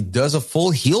does a full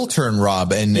heel turn,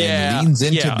 Rob, and leans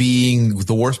into being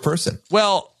the worst person.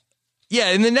 Well, yeah,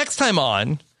 and the next time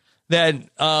on that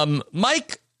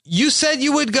Mike, you said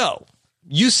you would go.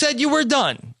 You said you were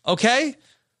done. Okay.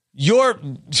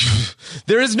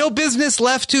 There is no business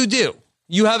left to do.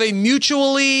 You have a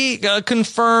mutually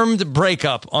confirmed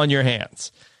breakup on your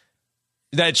hands.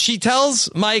 That she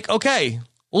tells Mike, okay,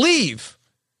 leave.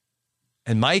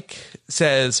 And Mike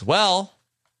says, well,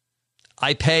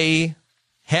 I pay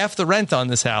half the rent on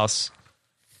this house,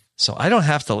 so I don't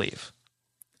have to leave.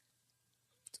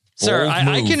 Sir,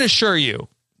 I can assure you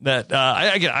that,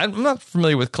 I'm not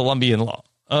familiar with Colombian law,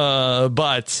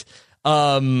 but,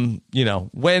 when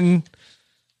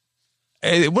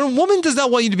a woman does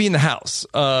not want you to be in the house,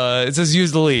 it says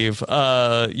use the leave,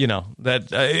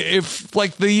 if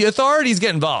like the authorities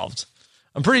get involved,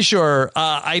 I'm pretty sure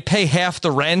I pay half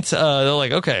the rent. They're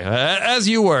like, okay, as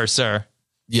you were, sir.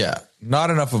 Yeah, not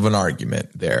enough of an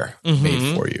argument there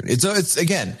made for you. It's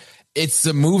again, it's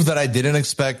the move that I didn't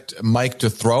expect Mike to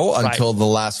throw until the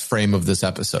last frame of this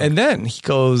episode. And then he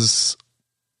calls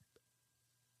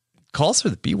her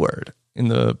the B word in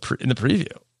the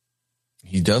preview.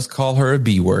 He does call her a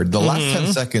B word. The last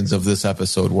 10 seconds of this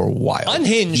episode were wild.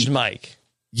 Unhinged, Mike.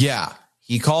 Yeah.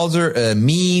 He calls her a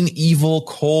mean, evil,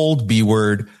 cold B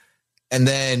word, and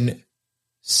then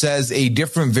says a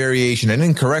different variation, an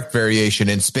incorrect variation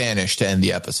in Spanish to end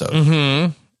the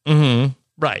episode.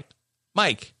 Right.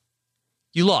 Mike,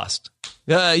 you lost.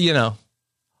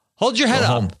 Hold your head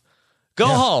up. Go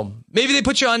home. Maybe they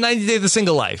put you on 90 Day of the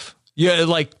Single Life. Yeah,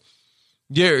 like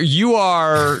you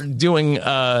are doing.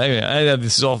 I know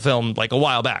this is all filmed like a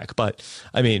while back, but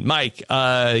I mean, Mike,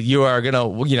 you are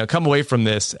gonna come away from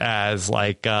this as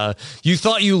like you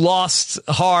thought you lost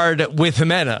hard with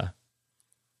Jimena.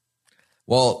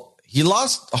 Well, he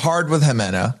lost hard with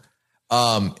Jimena.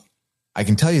 I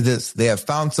can tell you this: they have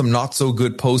found some not so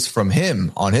good posts from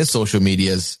him on his social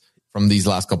medias from these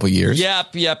last couple of years.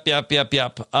 Yep.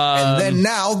 And then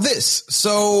now this.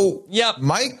 So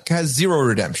Mike has zero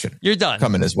redemption. You're done.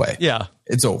 Coming his way. Yeah.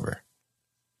 It's over.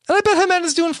 And I bet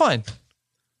Jimena's doing fine.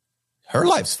 Her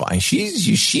life's fine.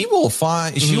 She will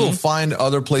find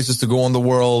other places to go in the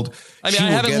world. I mean,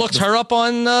 I haven't looked her up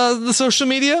on the social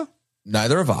media.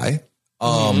 Neither have I.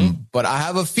 But I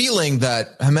have a feeling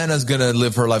that Jimena's going to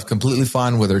live her life completely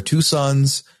fine with her 2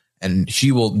 sons, and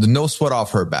she will no sweat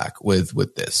off her back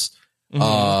with this.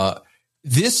 But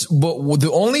the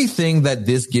only thing that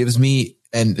this gives me,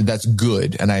 and that's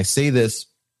good, and I say this,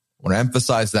 I want to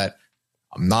emphasize that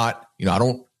I'm not, I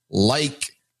don't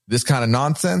like this kind of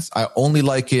nonsense. I only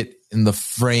like it in the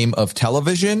frame of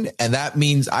television. And that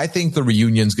means I think the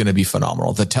reunion's going to be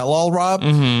phenomenal. The tell-all, Rob,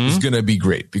 is going to be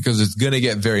great because it's going to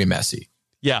get very messy.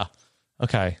 Yeah.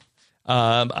 Okay.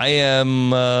 I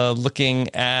am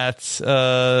looking at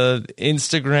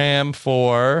Instagram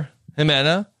for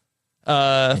Jimena.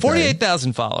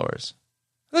 48,000 followers.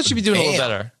 That should be doing a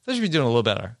little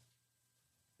better.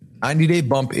 90-day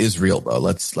bump is real, though.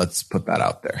 Let's put that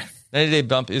out there. 90-day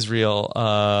bump is real.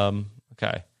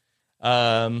 Okay.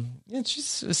 It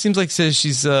seems like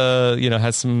she's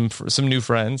has some new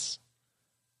friends.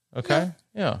 Okay.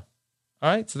 Yeah. All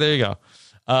right. So there you go.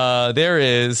 There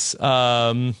is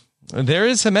Jimena.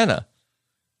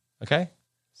 Okay.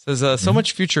 Says so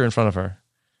much future in front of her.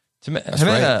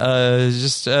 Jimena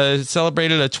just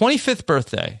celebrated a 25th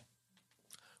birthday.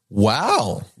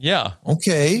 Wow. Yeah.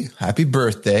 Okay. Happy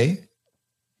birthday.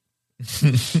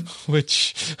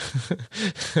 Which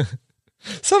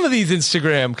some of these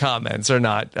Instagram comments are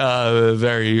not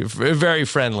very, very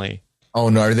friendly. Oh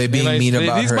no, are they being mean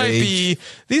about her age?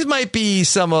 These might be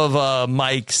some of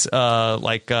Mike's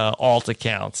alt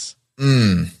accounts.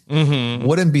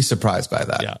 Wouldn't be surprised by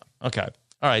that. Yeah. Okay.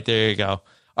 All right. There you go.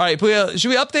 All right. Should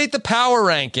we update the power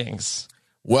rankings?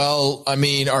 Well, I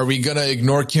mean, are we going to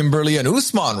ignore Kimberly and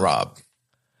Usman, Rob?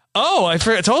 Oh, I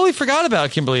totally forgot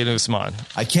about Kimberly and Usman.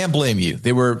 I can't blame you.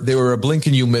 They were a blink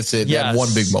and you miss it. Yes. That one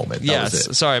big moment. That was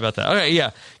it. Sorry about that. Okay, yeah.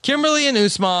 Kimberly and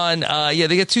Usman, they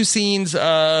get 2 scenes.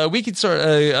 We could sort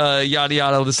of yada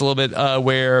yada this a little bit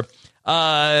where,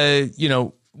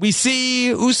 we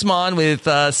see Usman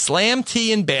with Slam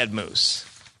T and Bad Moose.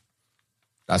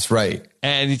 That's right.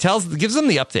 And he gives them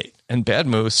the update. And Bad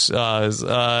Moose, as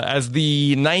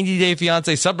the 90 Day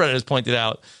Fiancé subreddit has pointed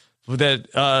out, that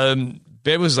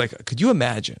Bad Moose was like, could you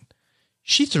imagine?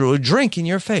 She threw a drink in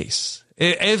your face.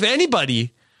 If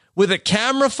anybody with a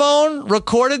camera phone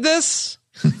recorded this,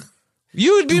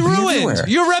 you would be ruined. Everywhere.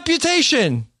 Your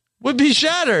reputation would be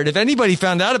shattered if anybody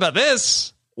found out about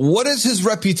this. What is his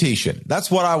reputation? That's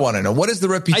what I want to know. What is the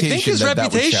reputation? I think his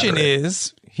reputation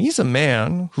is he's a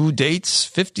man who dates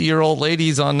 50-year-old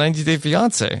ladies on 90 Day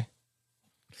Fiancé.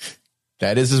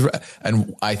 That is his,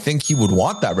 and I think he would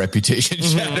want that reputation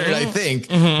shattered. I think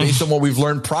based on what we've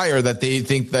learned prior, that they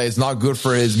think that it's not good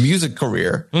for his music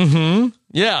career.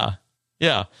 Yeah.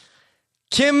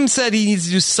 Kim said he needs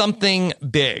to do something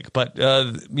big, but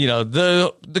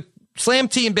the Slam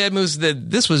T and Bad Moose,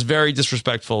 this was very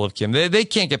disrespectful of Kim. They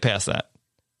can't get past that.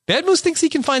 Bad Moose thinks he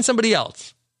can find somebody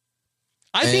else.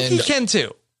 I think he can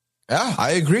too. Yeah,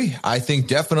 I agree. I think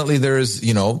definitely there's,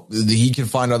 he can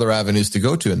find other avenues to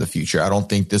go to in the future. I don't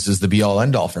think this is the be all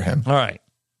end all for him. All right.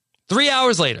 3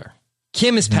 hours later,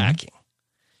 Kim is packing.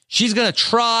 She's going to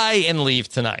try and leave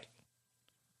tonight.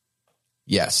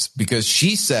 Yes, because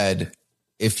she said,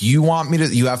 if you want me to,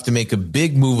 you have to make a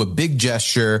big move, a big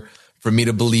gesture for me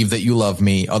to believe that you love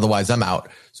me. Otherwise, I'm out.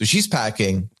 So she's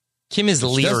packing. Kim is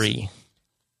leery.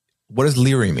 What does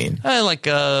leery mean?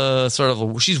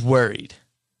 She's worried.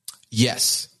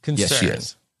 Yes. Concerned. Yes, she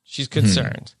is. She's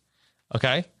concerned.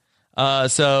 Okay.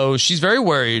 So she's very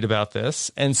worried about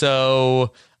this. And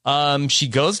so she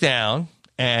goes down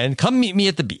and come meet me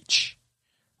at the beach.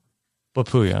 But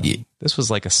Puya, this was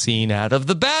like a scene out of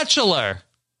The Bachelor.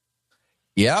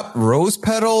 Yep. Rose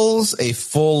petals, a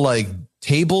full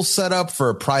table set up for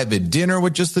a private dinner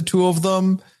with just the two of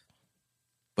them.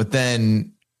 But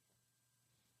then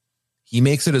he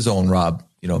makes it his own, Rob.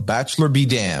 Bachelor be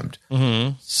damned.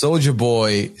 Soulja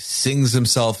Boy sings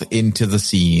himself into the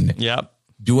scene. Yep.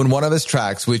 Doing one of his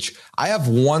tracks, which I have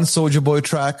one Soulja Boy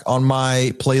track on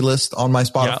my playlist on my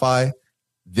Spotify. Yep.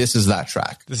 This is that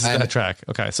track.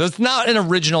 Okay. So it's not an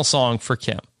original song for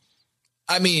Kim.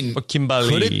 I mean,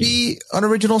 could it be an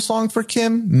original song for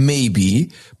Kim?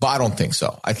 Maybe, but I don't think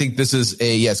so. I think this is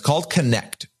it's called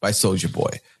Connect by Soulja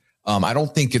Boy. I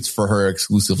don't think it's for her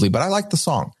exclusively, but I like the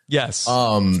song. Yes.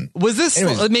 Was this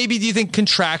maybe, do you think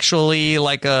contractually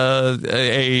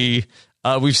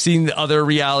we've seen other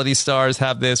reality stars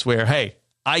have this where, hey,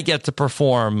 I get to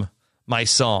perform my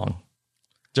song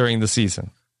during the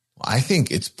season? I think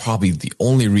it's probably the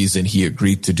only reason he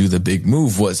agreed to do the big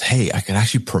move was, hey, I can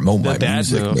actually promote my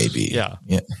music moves. Maybe.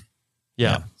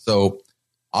 Yeah. So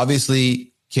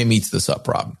obviously Kim eats this up,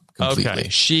 Rob. Completely. Okay.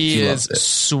 She is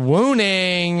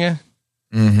swooning.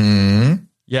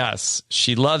 Yes,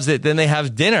 she loves it. Then they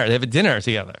have dinner. They have a dinner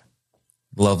together.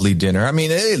 Lovely dinner. I mean,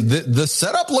 the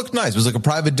setup looked nice. It was like a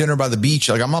private dinner by the beach.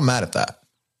 I'm not mad at that.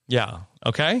 Yeah.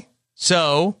 Okay.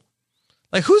 So,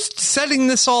 who's setting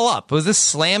this all up? Was this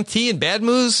Slam T and Bad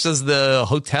Moose? Does the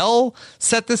hotel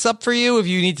set this up for you if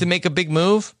you need to make a big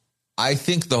move? I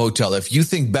think the hotel. If you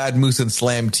think Bad Moose and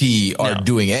Slam T are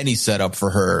doing any setup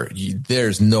for her,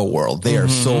 there's no world. They are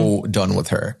so done with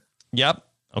her. Yep.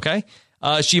 Okay.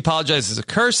 She apologizes for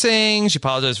cursing. She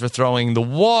apologizes for throwing the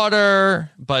water.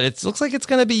 But it looks like it's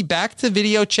going to be back to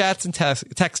video chats and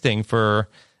texting for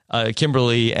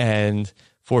Kimberly and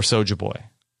for Soulja Boy.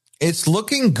 It's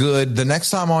looking good. The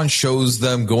next time on shows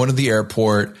them going to the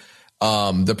airport.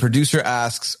 The producer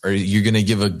asks, are you going to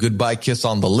give a goodbye kiss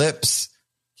on the lips?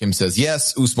 Kim says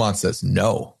yes. Usman says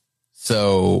no.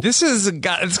 So it's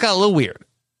got a little weird.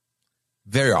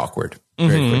 Very awkward.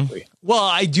 Very quickly. Well,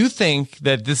 I do think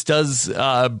that this does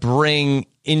bring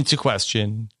into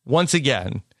question, once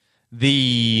again,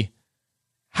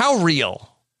 how real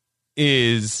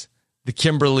is the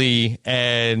Kimberly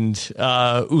and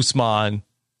Usman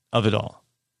of it all?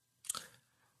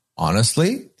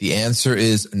 Honestly, the answer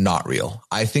is not real.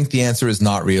 I think the answer is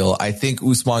not real. I think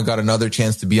Usman got another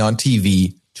chance to be on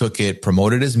TV, took it,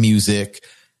 promoted his music.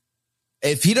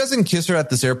 If he doesn't kiss her at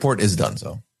this airport, it's done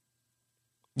so.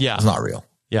 Yeah. It's not real.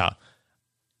 Yeah.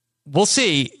 We'll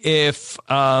see if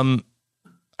I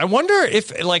wonder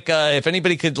if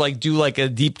anybody could do a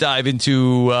deep dive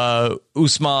into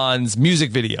Usman's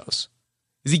music videos.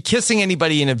 Is he kissing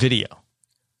anybody in a video?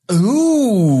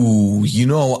 Ooh,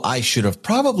 I should have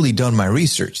probably done my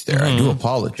research there. I do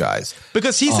apologize.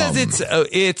 Because he says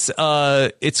it's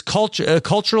a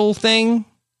cultural thing.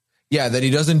 Yeah, that he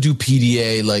doesn't do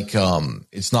PDA,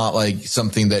 it's not like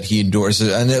something that he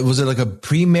endorses. And was it like a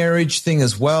pre-marriage thing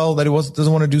as well, that he doesn't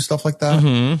want to do stuff like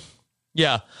that?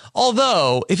 Yeah.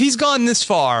 Although, if he's gone this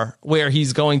far where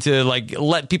he's going to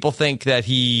let people think that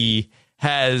he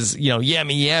has,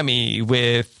 yammy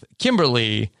with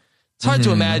Kimberly, it's hard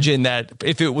to imagine that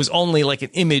if it was only an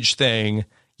image thing,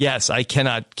 yes, I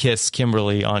cannot kiss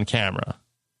Kimberly on camera.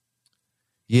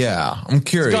 Yeah, I'm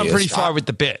curious. He's gone pretty far with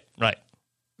the bit, right?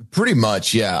 Pretty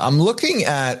much, yeah. I'm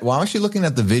actually looking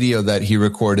at the video that he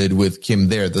recorded with Kim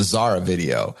there, the Zara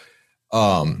video.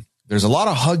 There's a lot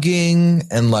of hugging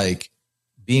and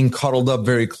being cuddled up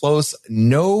very close.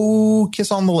 No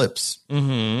kiss on the lips.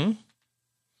 Okay.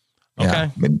 Yeah,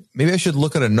 maybe I should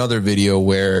look at another video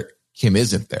where Kim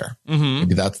isn't there.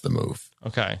 Maybe that's the move.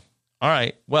 Okay. All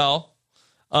right. Well,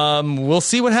 we'll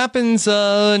see what happens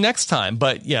next time.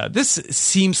 But yeah, this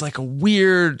seems like a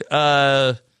weird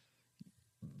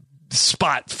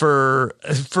spot for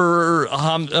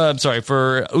Usman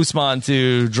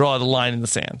to draw the line in the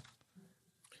sand.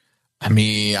 I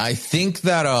mean, I think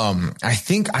that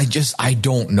I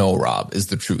don't know, Rob, is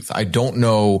the truth. I don't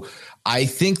know. I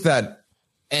think that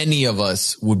any of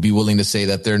us would be willing to say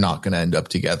that they're not going to end up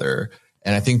together.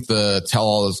 And I think the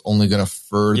tell-all is only going to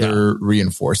further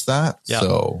reinforce that. Yeah. So,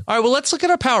 all right, well, let's look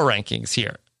at our power rankings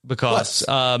here because,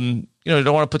 don't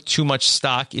want to put too much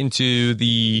stock into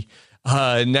the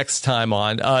next time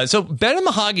on. So Ben and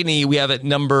Mahogany, we have at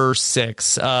number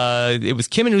 6. It was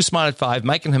Kim and Usman at 5,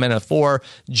 Mike and Jimena at 4,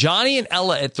 Johnny and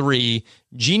Ella at 3,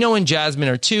 Gino and Jasmine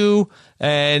are 2,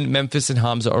 and Memphis and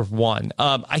Hamza are 1.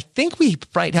 I think we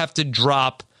might have to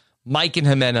drop Mike and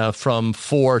Jimena from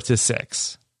 4 to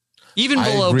 6, even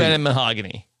below Ben and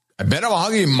Mahogany. Ben and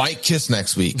Mahogany might kiss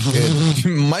next week.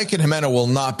 Mike and Jimena will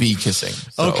not be kissing.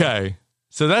 So. Okay.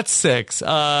 So that's 6.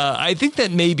 I think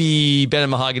that maybe Ben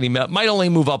and Mahogany might only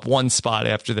move up 1 spot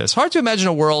after this. Hard to imagine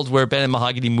a world where Ben and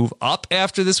Mahogany move up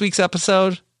after this week's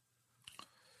episode.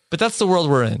 But that's the world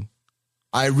we're in.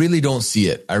 I really don't see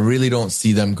it. I really don't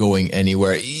see them going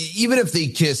anywhere. Even if they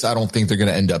kiss, I don't think they're going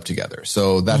to end up together.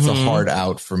 So that's a hard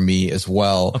out for me as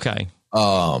well. Okay.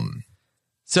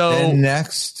 So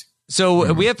next...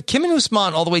 So we have Kim and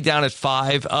Usman all the way down at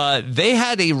 5. They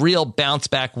had a real bounce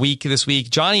back week this week.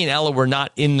 Johnny and Ella were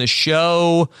not in the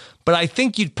show, but I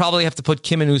think you'd probably have to put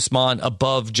Kim and Usman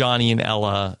above Johnny and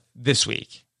Ella this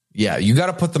week. Yeah, you got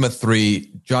to put them at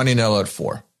 3, Johnny and Ella at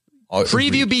 4.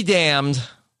 Preview be damned.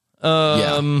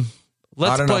 Not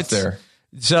enough there.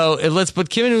 So let's put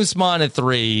Kim and Usman at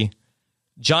 3,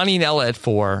 Johnny and Ella at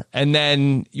 4, and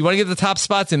then you want to get the top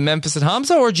spots in Memphis and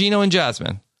Hamza or Gino and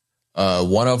Jasmine?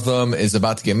 One of them is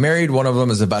about to get married. One of them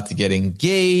is about to get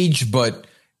engaged, but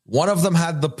one of them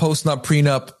had the post-nut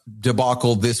prenup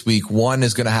debacle this week. One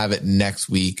is going to have it next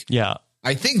week. Yeah.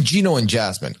 I think Gino and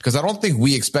Jasmine, because I don't think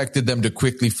we expected them to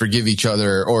quickly forgive each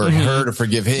other or her to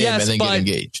forgive him and then get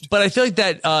engaged. But I feel like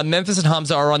that Memphis and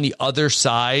Hamza are on the other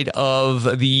side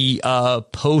of the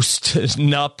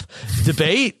post-nup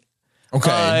debate.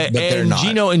 Okay, but they're not.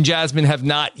 Gino and Jasmine have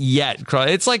not yet crossed.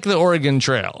 It's like the Oregon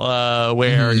Trail,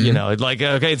 where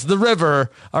it's the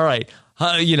river. All right,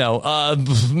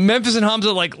 Memphis and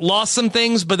Hamza lost some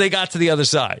things, but they got to the other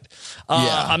side.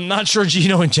 I'm not sure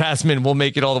Gino and Jasmine will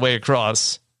make it all the way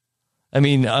across. I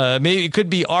mean, maybe it could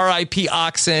be R.I.P.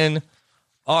 Oxen,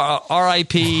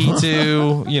 R.I.P.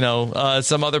 to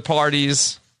some other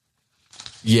parties.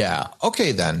 Yeah.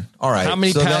 Okay, then. All right. How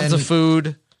many pounds of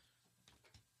food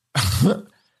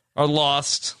are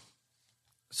lost?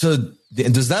 So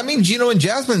does that mean Gino and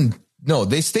Jasmine? No,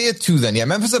 they stay at 2 then. Yeah,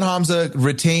 Memphis and Hamza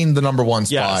retain the number 1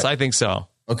 spot. Yes, I think so.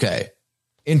 Okay.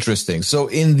 Interesting. So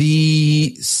in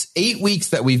the 8 weeks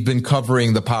that we've been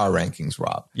covering the power rankings,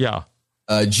 Rob. Yeah.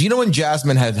 Gino and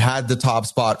Jasmine have had the top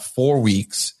spot 4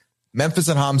 weeks. Memphis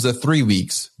and Hamza 3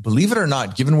 weeks. Believe it or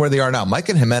not, given where they are now, Mike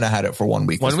and Jimena had it for 1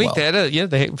 week. 1 week. Well.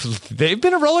 They've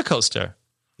been a roller coaster.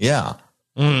 Yeah.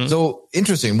 So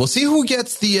interesting. We'll see who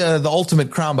gets the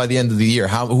ultimate crown by the end of the year.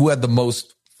 Who had the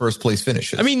most first place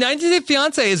finishes? I mean, 90 Day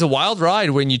Fiance is a wild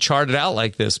ride when you chart it out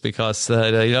like this because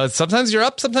sometimes you're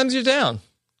up, sometimes you're down.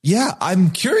 Yeah, I'm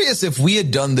curious if we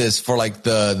had done this for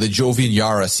the Jovi and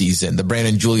Yara season, the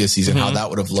Brandon and Julia season, how that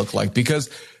would have looked like, because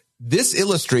this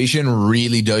illustration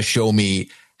really does show me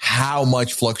how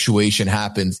much fluctuation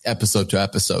happens episode to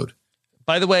episode.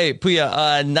 By the way,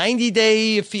 Puya, 90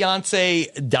 Day Fiance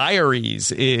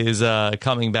Diaries is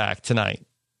coming back tonight.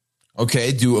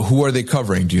 Okay. Who are they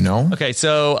covering? Do you know? Okay.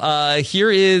 So here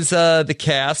is the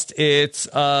cast. It's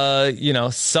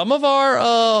some of our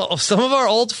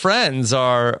old friends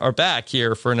are back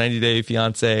here for 90 Day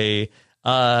Fiance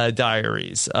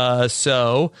Diaries.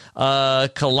 So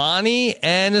Kalani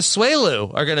and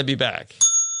Asuelu are going to be back.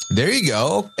 There you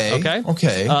go.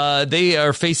 Okay. They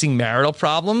are facing marital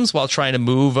problems while trying to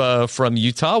move from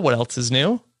Utah. What else is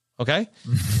new? Okay.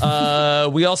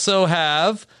 We also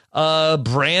have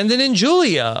Brandon and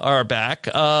Julia are back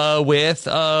with,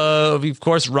 of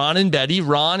course, Ron and Betty.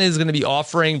 Ron is going to be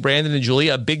offering Brandon and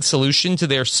Julia a big solution to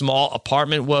their small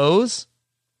apartment woes.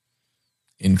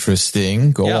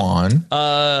 Interesting. Go on.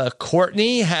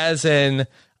 Courtney has an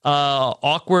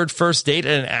awkward first date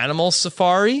at an animal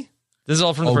safari. This is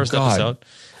all from the first episode.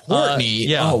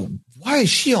 Courtney. Why is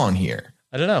she on here?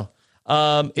 I don't know.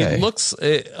 It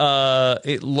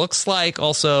looks like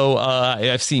also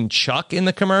I've seen Chuck in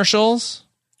the commercials.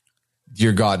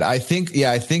 Dear God, I think the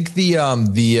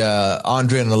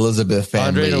Andre and Elizabeth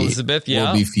family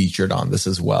will be featured on this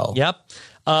as well. Yep.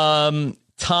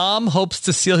 Tom hopes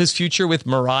to seal his future with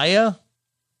Mariah.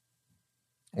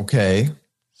 Okay.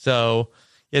 So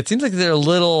it seems like they're a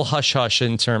little hush-hush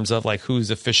in terms of like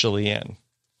who's officially in.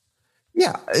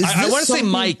 Yeah. I want to say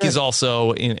Mike is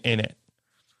also in it.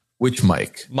 Which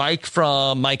Mike? Mike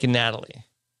from Mike and Natalie.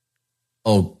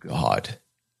 Oh, God.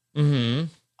 Mm-hmm.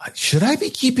 Should I be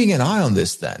keeping an eye on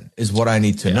this then? Is what I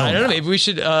need to know. I don't know. Maybe we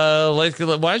should, why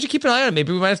don't you keep an eye on it?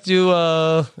 Maybe we might have to do,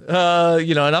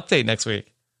 an update next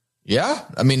week. Yeah.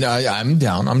 I mean, I'm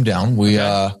down. I'm down. We,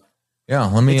 let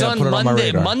me it's put it on my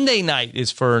radar. Monday night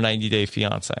is for 90 Day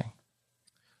Fiance.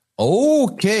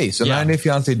 Okay. So 90 Day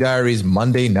Fiance Diaries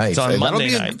Monday night. It's on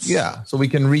Monday nights. So we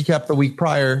can recap the week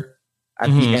prior at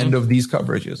the end of these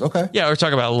coverages. Okay. Yeah. We're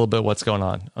talking about a little bit what's going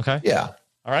on. Okay. Yeah.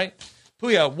 All right.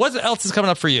 Puya, what else is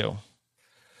coming up for you?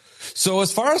 So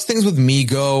as far as things with me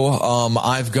go,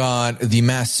 I've got the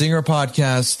Masked Singer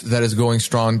podcast that is going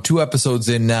strong. 2 episodes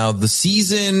in now. The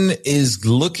season is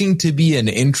looking to be an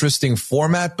interesting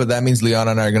format, but that means Liana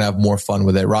and I are going to have more fun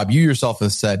with it. Rob, you yourself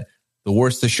have said the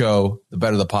worse the show, the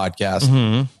better the podcast.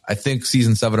 Mm-hmm. I think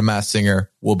season 7 of Masked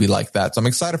Singer will be like that. So I'm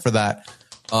excited for that.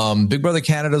 Big Brother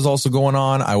Canada is also going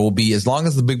on. I will be, as long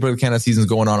as the Big Brother Canada season is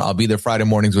going on, I'll be there Friday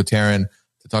mornings with Taryn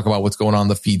to talk about what's going on in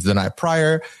the feeds the night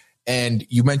prior. And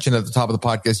you mentioned at the top of the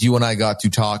podcast, you and I got to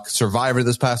talk Survivor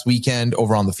this past weekend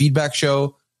over on the Feedback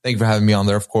Show. Thank you for having me on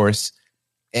there, of course.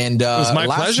 And it was my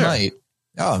pleasure. Night,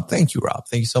 thank you, Rob.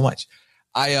 Thank you so much.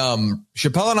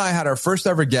 Chappelle and I had our first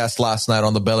ever guest last night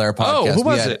on the Bel Air podcast. Oh, who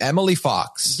was it? Emily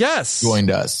Fox. Yes.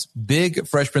 Joined us. Big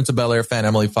Fresh Prince of Bel Air fan,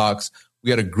 Emily Fox. We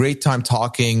had a great time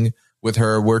talking with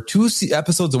her. We're 2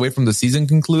 episodes away from the season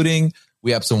concluding.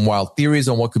 We have some wild theories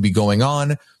on what could be going on.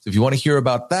 So if you want to hear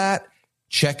about that,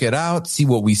 check it out. See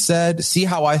what we said. See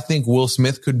how I think Will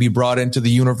Smith could be brought into the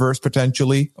universe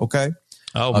potentially. Okay.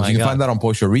 Oh, my you can God. find that on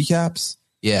Post Show Recaps.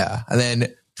 Yeah. And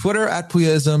then Twitter at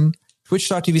Puyaism,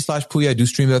 twitch.tv/Puya. I do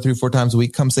stream that 3-4 times a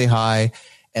week. Come say hi.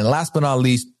 And last but not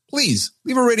least, please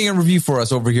leave a rating and review for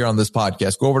us over here on this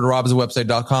podcast. Go over to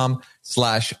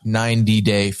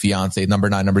robswebsite.com/90dayfiance,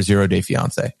 number 0 day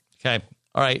fiance. Okay.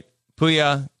 All right.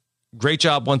 Puya, great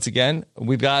job once again.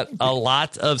 We've got a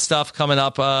lot of stuff coming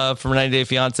up from 90 Day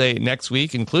Fiance next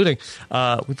week, including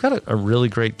we've got a really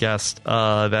great guest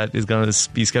that is going to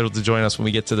be scheduled to join us when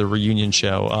we get to the reunion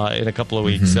show in a couple of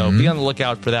weeks. So be on the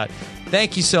lookout for that.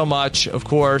 Thank you so much. Of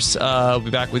course, we'll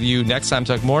be back with you next time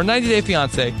to talk more 90 Day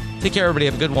Fiance. Take care, everybody.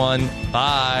 Have a good one.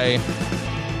 Bye.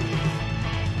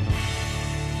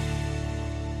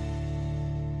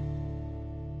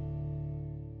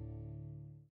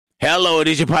 Hello, it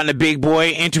is your partner, Big Boy,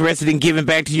 interested in giving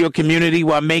back to your community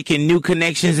while making new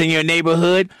connections in your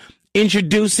neighborhood?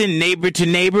 Introducing Neighbor to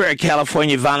Neighbor, a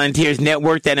California volunteers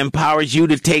network that empowers you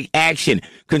to take action,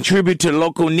 contribute to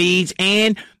local needs,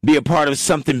 and be a part of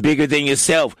something bigger than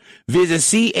yourself. Visit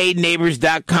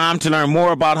C8neighbors.com to learn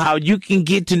more about how you can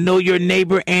get to know your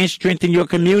neighbor and strengthen your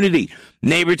community.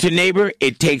 Neighbor to Neighbor,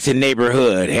 it takes a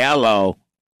neighborhood.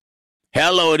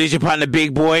 Hello, it is your partner,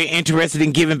 Big Boy, interested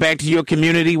in giving back to your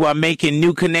community while making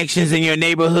new connections in your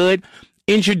neighborhood?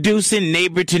 Introducing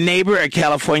Neighbor to Neighbor, a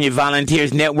California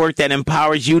volunteers network that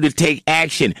empowers you to take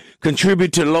action,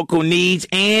 contribute to local needs,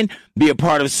 and be a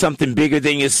part of something bigger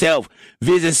than yourself.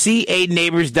 Visit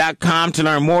C8neighbors.com to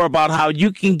learn more about how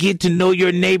you can get to know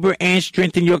your neighbor and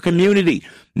strengthen your community.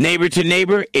 Neighbor to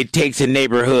Neighbor, it takes a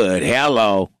neighborhood.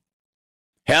 Hello,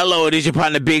 it is your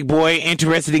partner, Big Boy,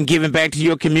 interested in giving back to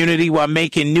your community while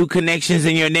making new connections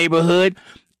in your neighborhood?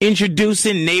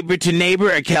 Introducing Neighbor to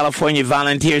Neighbor, a California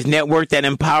volunteers network that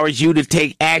empowers you to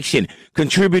take action,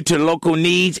 contribute to local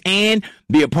needs, and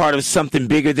be a part of something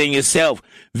bigger than yourself.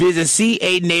 Visit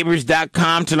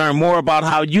C8neighbors.com to learn more about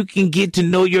how you can get to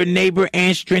know your neighbor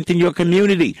and strengthen your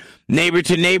community. Neighbor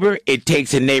to Neighbor, it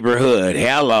takes a neighborhood.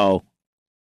 Hello,